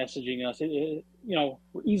Facebook messaging us.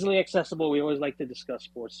 We're easily accessible. We always like to discuss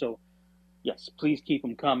sports. So, yes, please keep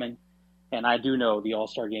them coming. And I do know the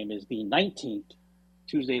All-Star game is the 19th,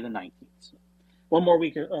 Tuesday the 19th. So one more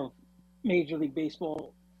week of Major League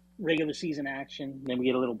Baseball regular season action. Then we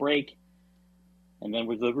get a little break. And then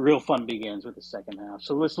the real fun begins with the second half.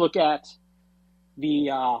 So let's look at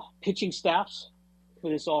the pitching staffs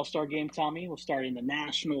for this All-Star game, Tommy. We'll start in the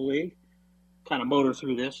National League. Kind of motor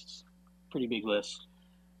through this. It's a pretty big list.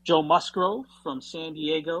 Joe Musgrove from San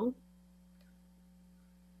Diego.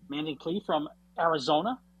 Manning Clee from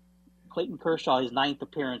Arizona. Clayton Kershaw, his 9th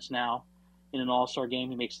appearance now in an All-Star game.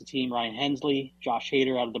 He makes the team. Ryan Hensley, Josh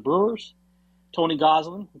Hader out of the Brewers. Tony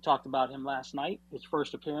Gonsolin, we talked about him last night, his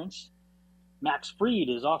first appearance. Max Fried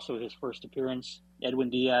is also his first appearance. Edwin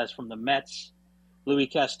Diaz from the Mets. Louis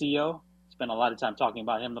Castillo. Spent a lot of time talking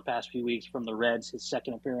about him the past few weeks from the Reds, his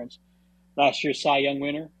second appearance. Last year's Cy Young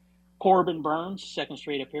winner. Corbin Burns, second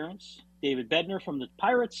straight appearance. David Bednar from the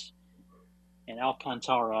Pirates. And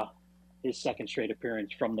Alcantara, his second straight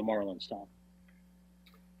appearance from the Marlins, Tom.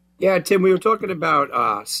 Yeah, Tim, we were talking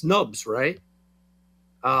about snubs, right?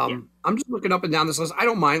 I'm just looking up and down this list. I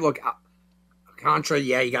don't mind. Look, Contra,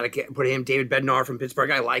 yeah, you got to put him. David Bednar from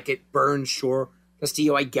Pittsburgh, I like it. Burns, sure.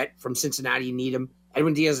 Castillo, I get from Cincinnati, you need him.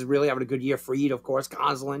 Edwin Diaz is really having a good year. Fried, of course.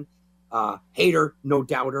 Gonsolin. Hader, no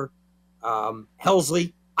doubter.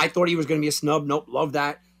 Helsley, I thought he was going to be a snub. Nope, love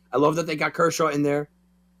that. I love that they got Kershaw in there.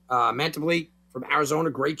 Mantably from Arizona,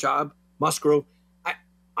 great job. Musgrove.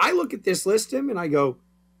 I look at this list, Tim, and I go,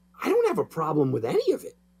 I don't have a problem with any of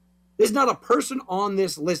it. There's not a person on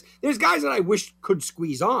this list. There's guys that I wish could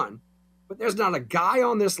squeeze on, but there's not a guy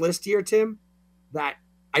on this list here, Tim, that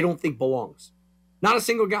I don't think belongs. Not a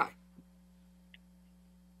single guy.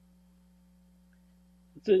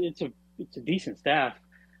 It's a decent staff.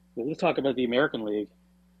 But let's talk about the American League.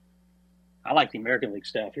 I like the American League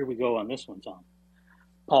staff. Here we go on this one, Tom.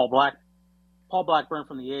 Paul Blackburn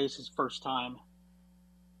from the A's, his first time.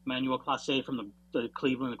 Manuel Clase from the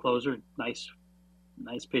Cleveland, the closer. Nice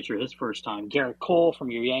pitcher, his first time. Garrett Cole from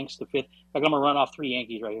your Yanks, the fifth. I'm going to run off 3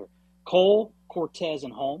 Yankees right here. Cole, Cortez,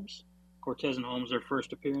 and Holmes. Cortez and Holmes, their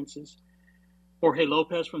first appearances. Jorge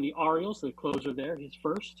Lopez from the Orioles, the closer there, his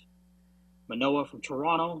first. Manoah from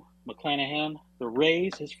Toronto. McClanahan, the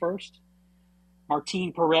Rays, his first.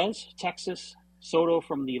 Martin Perez, Texas. Soto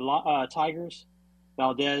from the Tigers.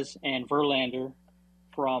 Valdez and Verlander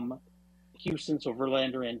from Houston. So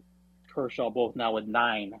Verlander and Kershaw both now with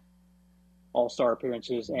 9 All-Star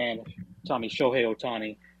appearances. And Tommy Shohei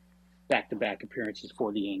Ohtani, back-to-back appearances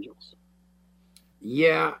for the Angels.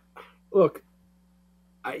 Yeah, look,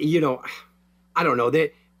 I don't know.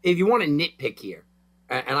 If you want to nitpick here,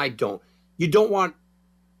 and I don't, you don't want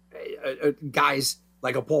guys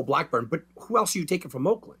like a Paul Blackburn, but who else are you taking from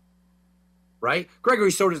Oakland, right?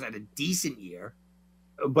 Gregory Soto's had a decent year,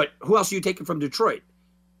 but who else are you taking from Detroit?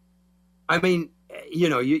 I mean,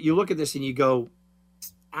 you look at this and you go,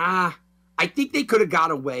 I think they could have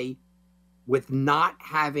got away with not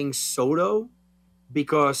having Soto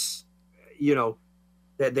because,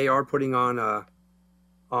 that they are putting on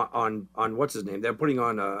what's his name? They're putting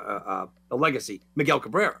on a legacy, Miguel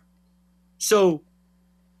Cabrera. So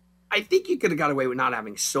I think you could have got away with not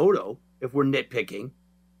having Soto if we're nitpicking.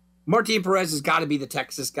 Martin Perez has got to be the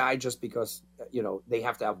Texas guy just because, they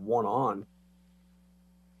have to have one on.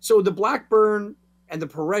 So the Blackburn and the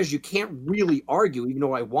Perez, you can't really argue, even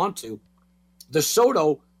though I want to. The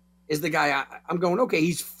Soto is the guy I'm going, okay,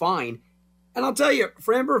 he's fine. And I'll tell you,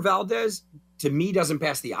 Framber Valdez, to me, doesn't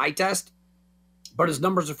pass the eye test, but his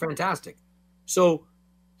numbers are fantastic. So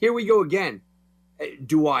here we go again.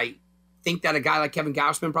 Do I think that a guy like Kevin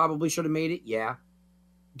Gausman probably should have made it? Yeah.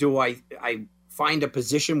 Do I find a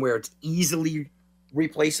position where it's easily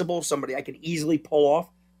replaceable, somebody I can easily pull off?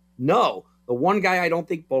 No. The one guy I don't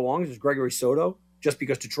think belongs is Gregory Soto, just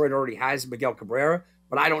because Detroit already has Miguel Cabrera.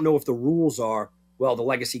 But I don't know if the rules are, well, the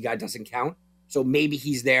legacy guy doesn't count. So maybe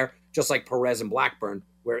he's there, just like Perez and Blackburn,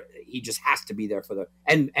 where he just has to be there for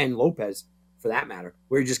and Lopez, for that matter,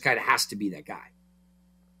 where he just kind of has to be that guy.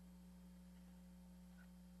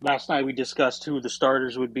 Last night we discussed who the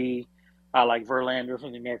starters would be. I like Verlander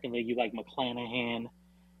from the American League. You like McClanahan.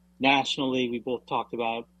 National League, we both talked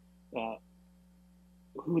about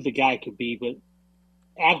who the guy could be. But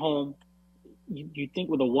at home, you think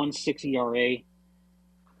with a 1.6 ERA,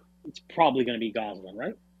 it's probably going to be Gosselin,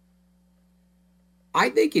 right? I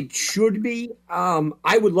think it should be.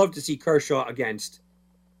 I would love to see Kershaw against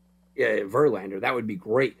Verlander. That would be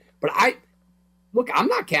great. But I'm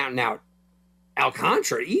not counting out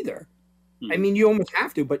Alcantara either. I mean, you almost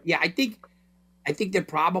have to. But yeah, I think they're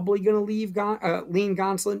probably going to lean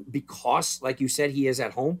Gonsolin because, like you said, he is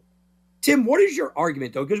at home. Tim, what is your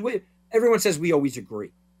argument though? Because everyone says we always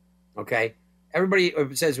agree. Okay, everybody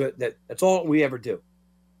says that that's all we ever do.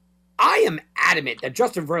 I am adamant that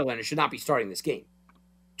Justin Verlander should not be starting this game.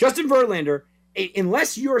 Justin Verlander,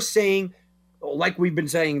 unless you're saying, like we've been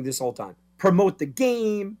saying this whole time, promote the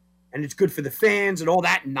game and it's good for the fans and all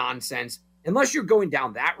that nonsense, unless you're going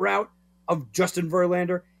down that route of Justin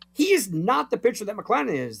Verlander, he is not the pitcher that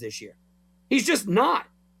McClanahan is this year. He's just not.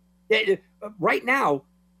 Right now,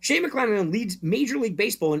 Shane McClanahan leads Major League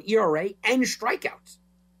Baseball in ERA and strikeouts.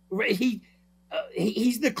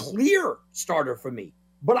 He's the clear starter for me.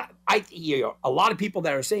 But a lot of people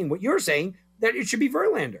that are saying what you're saying, that it should be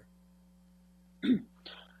Verlander.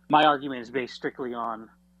 My argument is based strictly on,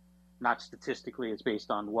 not statistically, it's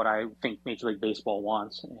based on what I think Major League Baseball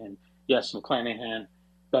wants. And yes, McClanahan,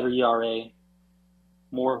 better ERA,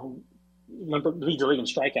 leads the league in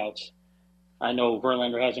strikeouts. I know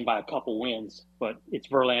Verlander has him by a couple wins, but it's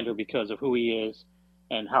Verlander because of who he is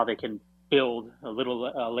and how they can build a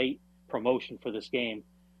little late promotion for this game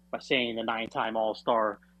by saying the 9-time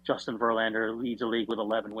All-Star Justin Verlander leads the league with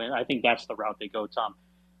 11 wins. I think that's the route they go, Tom.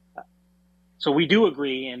 So we do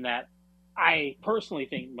agree in that I personally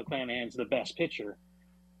think McClanahan's the best pitcher,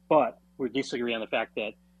 but we disagree on the fact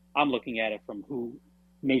that I'm looking at it from who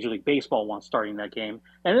Major League Baseball wants starting that game.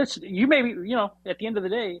 And at the end of the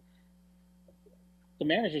day, the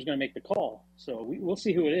manager's going to make the call. So we'll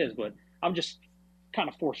see who it is, but I'm just kind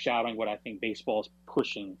of foreshadowing what I think baseball is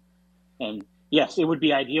pushing. And yes, it would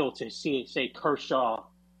be ideal to see, say, Kershaw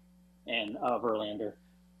and Verlander,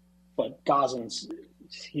 but Gosselin's,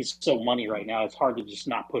 he's so money right now. It's hard to just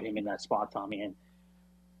not put him in that spot, Tommy, and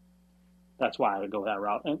that's why I would go that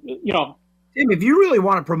route. And Tim, if you really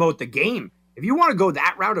want to promote the game, if you want to go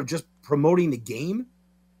that route of just promoting the game,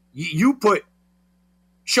 you put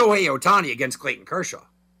Shohei Ohtani against Clayton Kershaw.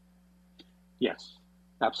 Yes,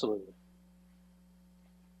 absolutely.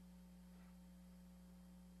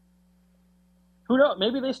 Who knows?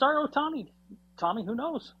 Maybe they start Ohtani. Tommy, who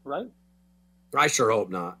knows, right? I sure hope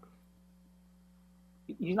not.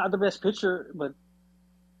 He's not the best pitcher, but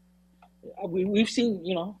we've seen,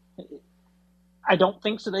 I don't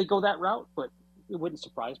think so they go that route, but it wouldn't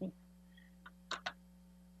surprise me.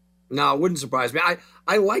 No, it wouldn't surprise me.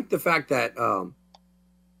 I like the fact that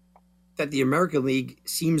that the American League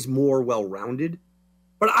seems more well-rounded.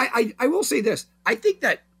 But I will say this. I think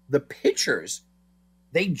that the pitchers,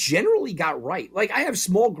 they generally got right. Like, I have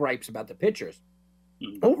small gripes about the pitchers.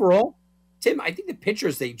 Mm-hmm. Overall, Tim, I think the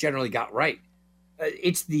pitchers, they generally got right.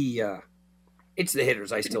 It's the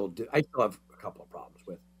hitters I still have a couple of problems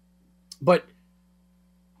with. But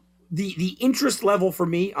the interest level for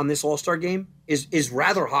me on this All-Star game is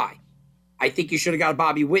rather high. I think you should have got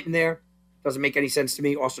Bobby Witt in there. Doesn't make any sense to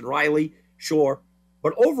me. Austin Riley, sure.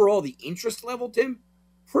 But overall, the interest level, Tim,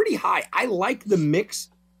 pretty high. I like the mix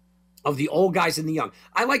of the old guys and the young.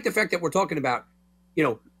 I like the fact that we're talking about,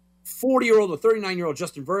 40-year-old or 39-year-old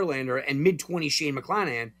Justin Verlander and mid-20s Shane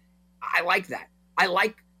McClanahan. I like that. I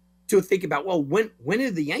like to think about, well, when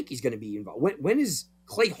are the Yankees going to be involved? When is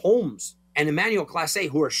Clay Holmes and Emmanuel Clase,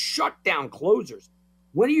 who are shutdown closers,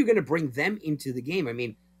 when are you going to bring them into the game? I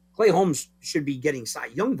mean, Clay Holmes should be getting Cy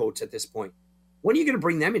Young votes at this point. When are you going to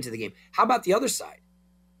bring them into the game? How about the other side?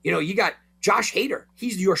 You got Josh Hader.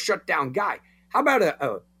 He's your shutdown guy. How about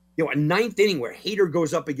a ninth inning where Hader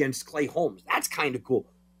goes up against Clay Holmes? That's kind of cool.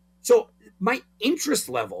 So my interest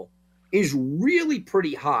level is really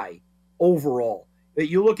pretty high overall.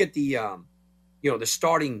 You look at the the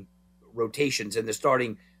starting rotations and the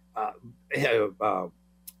starting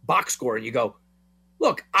box score, and you go,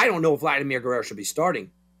 look, I don't know if Vladimir Guerrero should be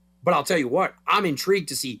starting, but I'll tell you what, I'm intrigued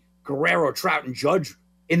to see Guerrero, Trout, and Judge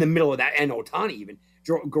in the middle of that, and Ohtani even.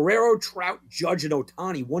 Guerrero, Trout, Judge, and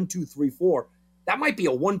Ohtani, 1, 2, 3, 4. That might be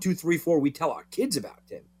a 1, 2, 3, 4 we tell our kids about,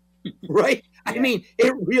 Tim. Right? Yeah. I mean,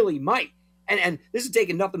 it really might. And this is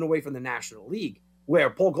taking nothing away from the National League, where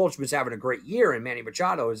Paul Goldschmidt's having a great year and Manny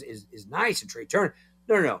Machado is nice and Trey Turner.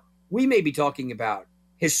 No. We may be talking about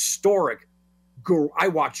historic. I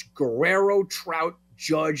watched Guerrero, Trout,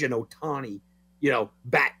 Judge, and Ohtani,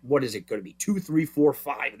 bat, what is it going to be? 2, 3, 4,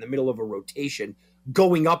 5 in the middle of a rotation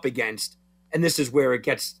going up against, and this is where it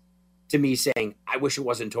gets to me saying, I wish it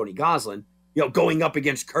wasn't Tony Gonsolin, going up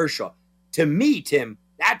against Kershaw. To me, Tim,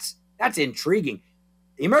 that's intriguing.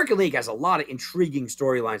 The American League has a lot of intriguing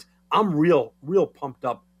storylines. I'm real pumped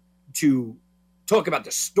up to talk about the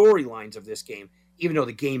storylines of this game, even though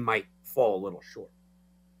the game might fall a little short.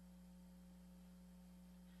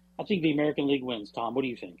 I think the American League wins. Tom, what do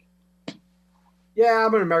you think? Yeah,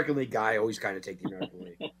 I'm an American League guy. I always kind of take the American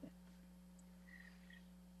League.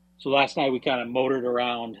 So last night we kind of motored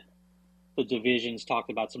around the divisions,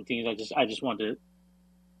 talked about some teams. I just wanted to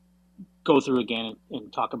go through again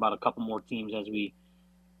and talk about a couple more teams as we,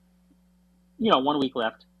 1 week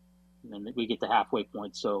left, and then we get to halfway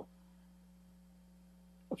point. So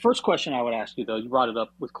the first question I would ask you, though, you brought it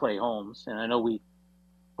up with Clay Holmes, and I know we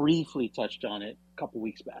briefly touched on it a couple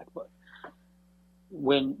weeks back, but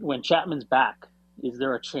when Chapman's back, is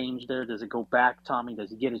there a change there? Does it go back, Tommy?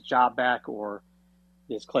 Does he get his job back, or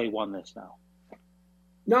is Clay won this now?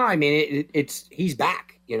 No, I mean, he's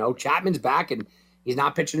back. Chapman's back, and he's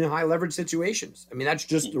not pitching in high leverage situations. I mean, that's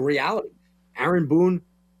just the reality. Aaron Boone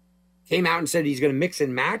came out and said he's going to mix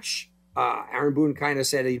and match. Aaron Boone kind of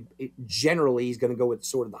said generally he's going to go with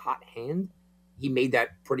sort of the hot hand. He made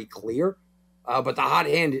that pretty clear. But the hot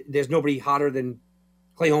hand, there's nobody hotter than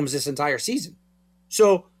Clay Holmes this entire season.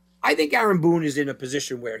 So I think Aaron Boone is in a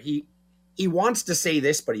position where he wants to say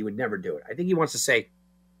this, but he would never do it. I think he wants to say,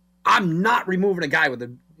 I'm not removing a guy with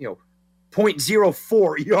a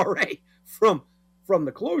 0.04 ERA from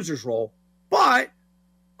the closer's role, but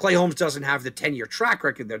Clay Holmes doesn't have the 10-year track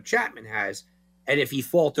record that Chapman has, and if he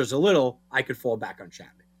falters a little, I could fall back on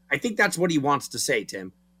Chapman. I think that's what he wants to say,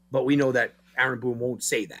 Tim, but we know that Aaron Boone won't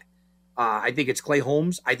say that. I think it's Clay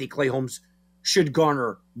Holmes. I think Clay Holmes should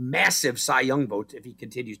garner massive Cy Young votes if he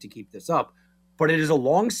continues to keep this up, but it is a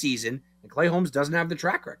long season, and Clay Holmes doesn't have the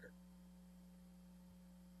track record.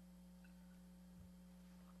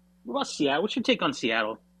 What about Seattle? What's your take on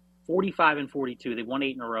Seattle? 45-42. They won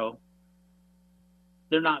 8 in a row.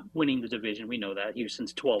 They're not winning the division. We know that.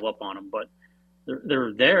 Houston's 12 up on them, but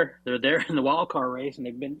they're there. They're there in the wild card race, and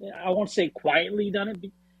they've been, I won't say quietly done it,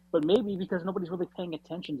 but maybe because nobody's really paying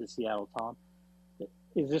attention to Seattle, Tom.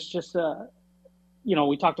 Is this just,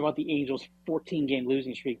 we talked about the Angels' 14-game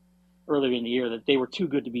losing streak earlier in the year, that they were too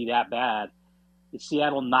good to be that bad. Is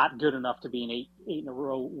Seattle not good enough to be an 8 in a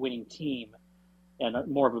row winning team? And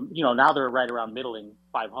more of a, now they're right around middling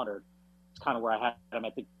 500. It's kind of where I had them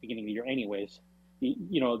at the beginning of the year anyways.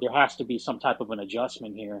 there has to be some type of an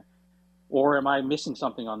adjustment here. Or am I missing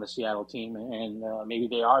something on the Seattle team, and maybe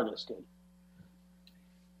they are this good?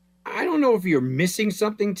 I don't know if you're missing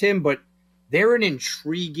something, Tim, but they're an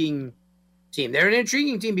intriguing team. They're an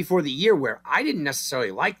intriguing team before the year where I didn't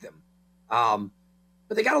necessarily like them.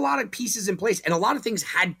 But they got a lot of pieces in place, and a lot of things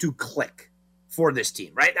had to click for this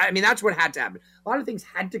team, right? I mean, that's what had to happen. A lot of things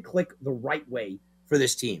had to click the right way for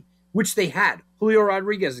this team, which they had. Julio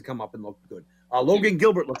Rodriguez has come up and looked good. Logan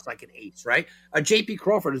Gilbert looks like an ace, right? J.P.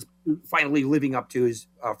 Crawford is finally living up to his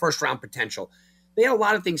first-round potential. They had a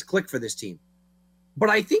lot of things click for this team. But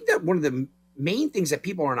I think that one of the main things that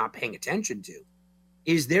people are not paying attention to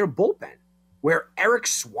is their bullpen, where Eric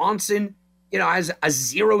Swanson, has a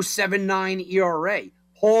 0.79 ERA.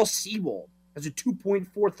 Paul Sewald has a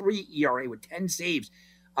 2.43 ERA with 10 saves.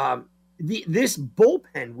 This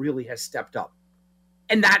bullpen really has stepped up.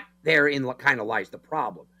 And that therein kind of lies the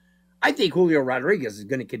problem. I think Julio Rodriguez is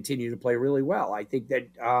going to continue to play really well. I think that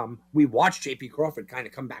we watched J.P. Crawford kind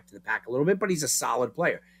of come back to the pack a little bit, but he's a solid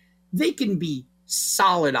player. They can be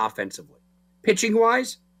solid offensively.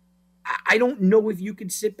 Pitching-wise, I don't know if you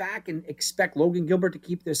could sit back and expect Logan Gilbert to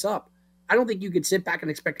keep this up. I don't think you could sit back and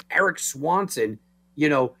expect Eric Swanson,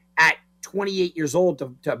 at 28 years old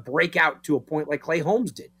to break out to a point like Clay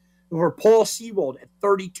Holmes did, or Paul Sewald at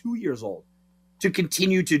 32 years old to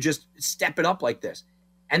continue to just step it up like this.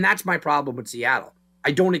 And that's my problem with Seattle.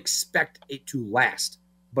 I don't expect it to last,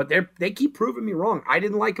 but they keep proving me wrong. I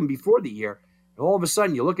didn't like them before the year, and all of a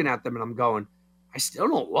sudden you're looking at them and I'm going, I still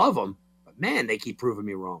don't love them, but man, they keep proving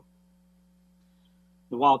me wrong.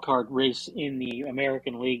 The wild card race in the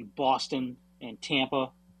American League, Boston and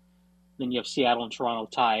Tampa. Then you have Seattle and Toronto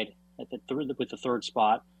tied at with the third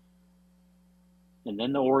spot. And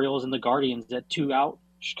then the Orioles and the Guardians at 2 out.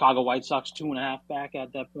 Chicago White Sox 2.5 back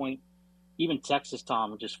at that point. Even Texas,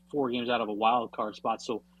 Tom, just 4 games out of a wild card spot.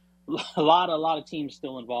 So a lot of teams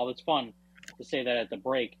still involved. It's fun to say that at the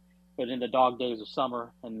break. But in the dog days of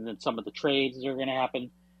summer and then some of the trades that are going to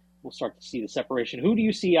happen, we'll start to see the separation. Who do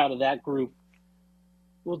you see out of that group?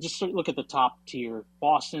 We'll just look at the top tier.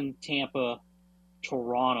 Boston, Tampa,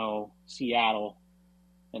 Toronto, Seattle.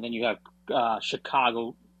 And then you have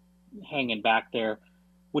Chicago hanging back there.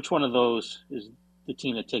 Which one of those is the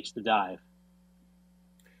team that takes the dive?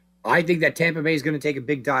 I think that Tampa Bay is going to take a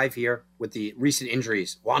big dive here with the recent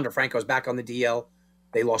injuries. Wander Franco's back on the DL.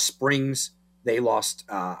 They lost Springs. They lost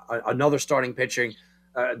another starting pitching.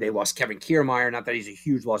 They lost Kevin Kiermaier. Not that he's a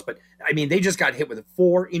huge loss, but I mean, they just got hit with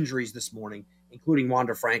 4 injuries this morning, including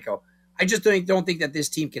Wander Franco. I just don't think that this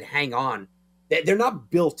team can hang on. They're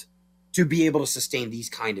not built to be able to sustain these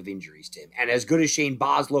kind of injuries, Tim. And as good as Shane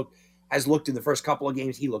Baz has looked in the first couple of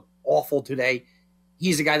games, he looked awful today.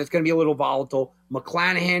 He's a guy that's going to be a little volatile.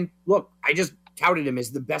 McClanahan, look, I just touted him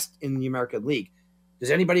as the best in the American League. Does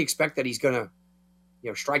anybody expect that he's going to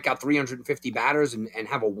strike out 350 batters and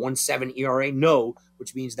have a 1.7 ERA? No,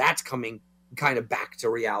 which means that's coming kind of back to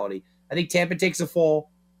reality. I think Tampa takes a fall,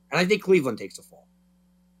 and I think Cleveland takes a fall.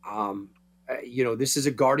 This is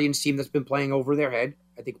a Guardians team that's been playing over their head.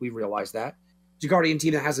 I think we realize that. It's a Guardian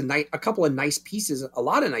team that has a couple of nice pieces, a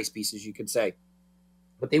lot of nice pieces, you could say,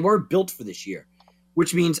 but they weren't built for this year,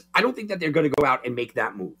 which means I don't think that they're going to go out and make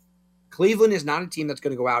that move. Cleveland is not a team that's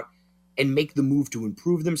going to go out and make the move to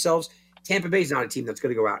improve themselves. Tampa Bay is not a team that's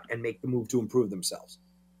going to go out and make the move to improve themselves.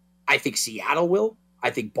 I think Seattle will.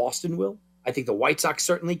 I think Boston will. I think the White Sox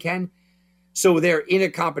certainly can. So they're in a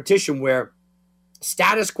competition where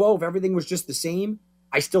status quo, if everything was just the same,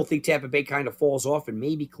 I still think Tampa Bay kind of falls off and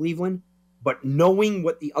maybe Cleveland. But knowing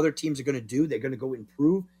what the other teams are going to do, they're going to go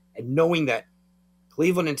improve. And knowing that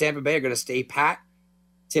Cleveland and Tampa Bay are going to stay pat,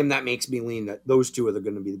 Tim, that makes me lean that those two are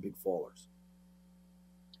going to be the big fallers.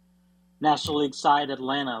 National League side,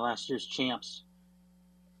 Atlanta, last year's champs.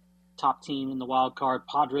 Top team in the wild card.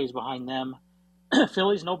 Padres behind them.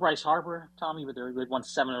 Phillies, no Bryce Harper, Tommy, but they've won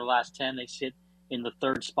 7 of their last 10. They sit in the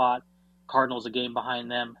third spot. Cardinals a game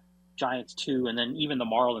behind them. Giants 2, and then even the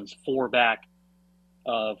Marlins 4 back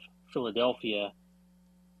of Philadelphia.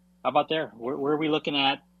 How about there? Where are we looking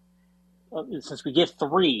at? Since we get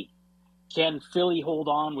 3, can Philly hold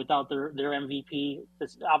on without their MVP?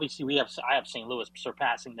 Obviously, I have St. Louis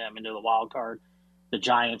surpassing them into the wild card. The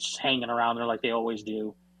Giants hanging around there like they always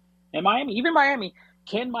do. And Miami,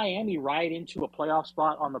 can Miami ride into a playoff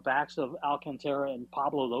spot on the backs of Alcantara and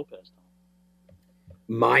Pablo Lopez?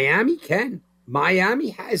 Miami can.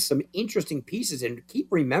 Miami has some interesting pieces, and keep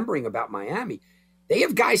remembering about Miami. They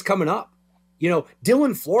have guys coming up.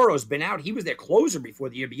 Dylan Floro's been out. He was their closer before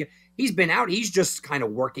the year began. He's been out. He's just kind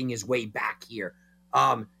of working his way back here.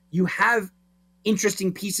 You have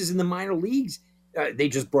interesting pieces in the minor leagues. They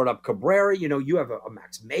just brought up Cabrera. You have a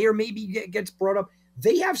Max Mayer maybe gets brought up.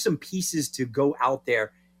 They have some pieces to go out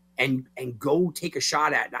there and go take a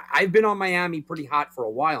shot at. Now, I've been on Miami pretty hot for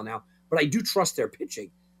a while now, but I do trust their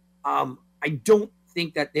pitching. I don't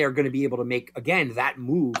think that they're going to be able to make, again, that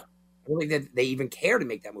move. I don't think that they even care to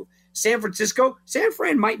make that move. San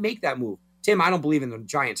Fran might make that move. Tim, I don't believe in the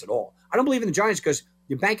Giants at all. I don't believe in the Giants because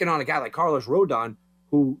you're banking on a guy like Carlos Rodon,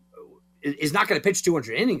 who is not going to pitch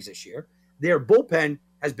 200 innings this year. Their bullpen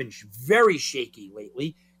has been very shaky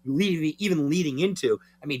lately, even leading into.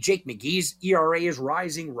 Jake McGee's ERA is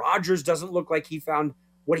rising. Rogers doesn't look like he found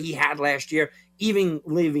what he had last year, even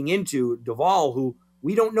leading into Duvall, who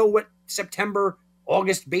we don't know what September,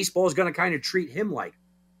 August baseball is going to kind of treat him like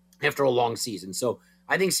after a long season. So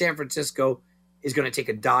I think San Francisco is going to take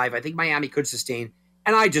a dive. I think Miami could sustain,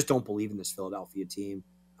 and I just don't believe in this Philadelphia team.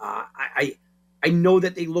 I know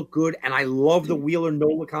that they look good, and I love the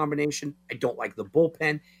Wheeler-Nola combination. I don't like the bullpen,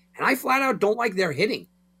 and I flat out don't like their hitting.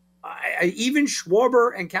 Even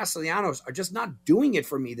Schwarber and Castellanos are just not doing it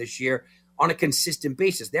for me this year on a consistent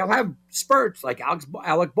basis. They'll have spurts, like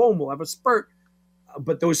Alec Boehm will have a spurt,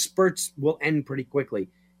 but those spurts will end pretty quickly.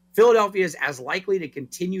 Philadelphia is as likely to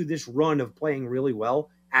continue this run of playing really well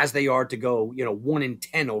as they are to go,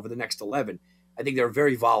 1-10 over the next 11. I think they're a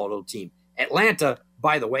very volatile team. Atlanta,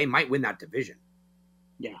 by the way, might win that division.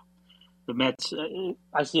 Yeah. The Mets,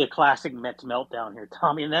 I see a classic Mets meltdown here,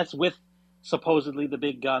 Tommy, and that's with supposedly the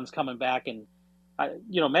big guns coming back. And,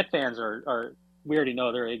 Met fans are we already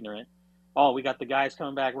know they're ignorant. Oh, we got the guys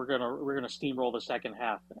coming back. We're gonna steamroll the second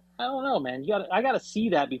half. I don't know, man. I got to see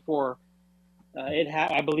that before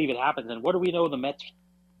I believe it happens. And what do we know the Mets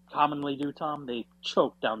commonly do, Tom? They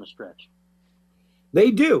choke down the stretch.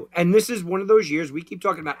 They do. And this is one of those years, we keep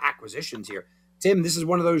talking about acquisitions here. Tim, this is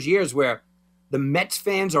one of those years where the Mets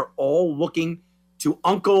fans are all looking to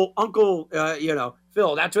Uncle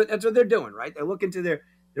Phil. That's what they're doing, right? They're looking to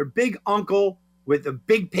their big uncle with a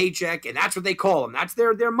big paycheck, and that's what they call him. That's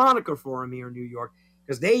their moniker for him here in New York,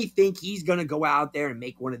 because they think he's going to go out there and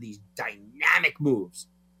make one of these dynamic moves.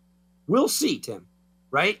 We'll see, Tim,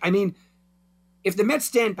 right? If the Mets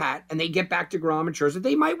stand pat and they get back to Grom and Scherzer,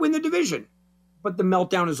 they might win the division, but the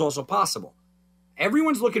meltdown is also possible.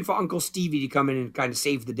 Everyone's looking for Uncle Stevie to come in and kind of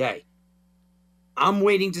save the day. I'm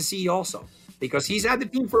waiting to see also, because he's had the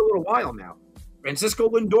team for a little while now. Francisco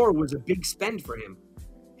Lindor was a big spend for him.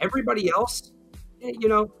 Everybody else,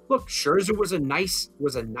 look, Scherzer was a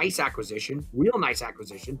nice acquisition, real nice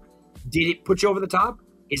acquisition. Did it put you over the top?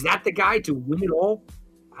 Is that the guy to win it all?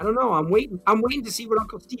 I don't know. I'm waiting to see what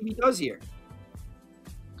Uncle Stevie does here.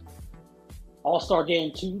 All-Star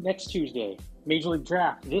Game next Tuesday. Major League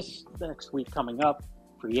Draft this next week coming up.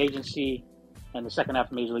 Free agency and the second half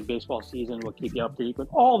of Major League Baseball season. We'll keep you updated with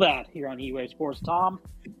all that here on Heat Wave Sports. Tom,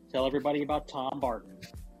 tell everybody about Tom Barton.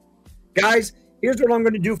 Guys, here's what I'm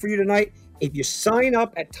going to do for you tonight. If you sign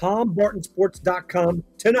up at TomBartonSports.com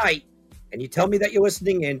tonight and you tell me that you're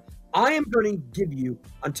listening in, I am going to give you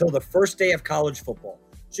until the first day of college football.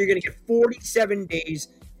 So you're going to get 47 days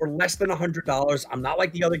for less than $100. I'm not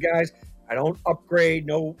like the other guys. I don't upgrade,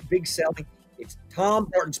 no big selling. It's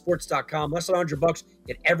TomBartonSports.com. Less than $100.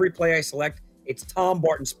 Get every play I select. It's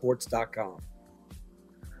TomBartonSports.com.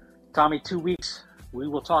 Tommy, 2 weeks. We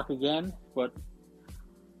will talk again.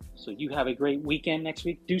 So you have a great weekend next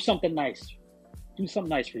week. Do something nice. Do something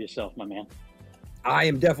nice for yourself, my man. I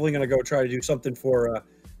am definitely going to go try to do something for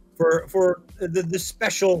the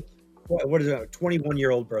special, what is it,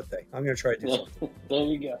 21-year-old birthday. I'm going to try to do something. There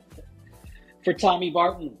you go. For Tommy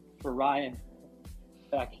Barton, for Ryan,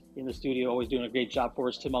 back in the studio, always doing a great job for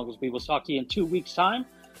us, Tim Unglesby. We'll talk to you in 2 weeks' time.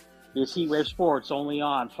 This Heat Wave Sports only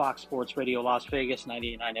on Fox Sports Radio Las Vegas,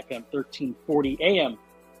 98.9 FM, 1340 AM.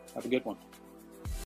 Have a good one.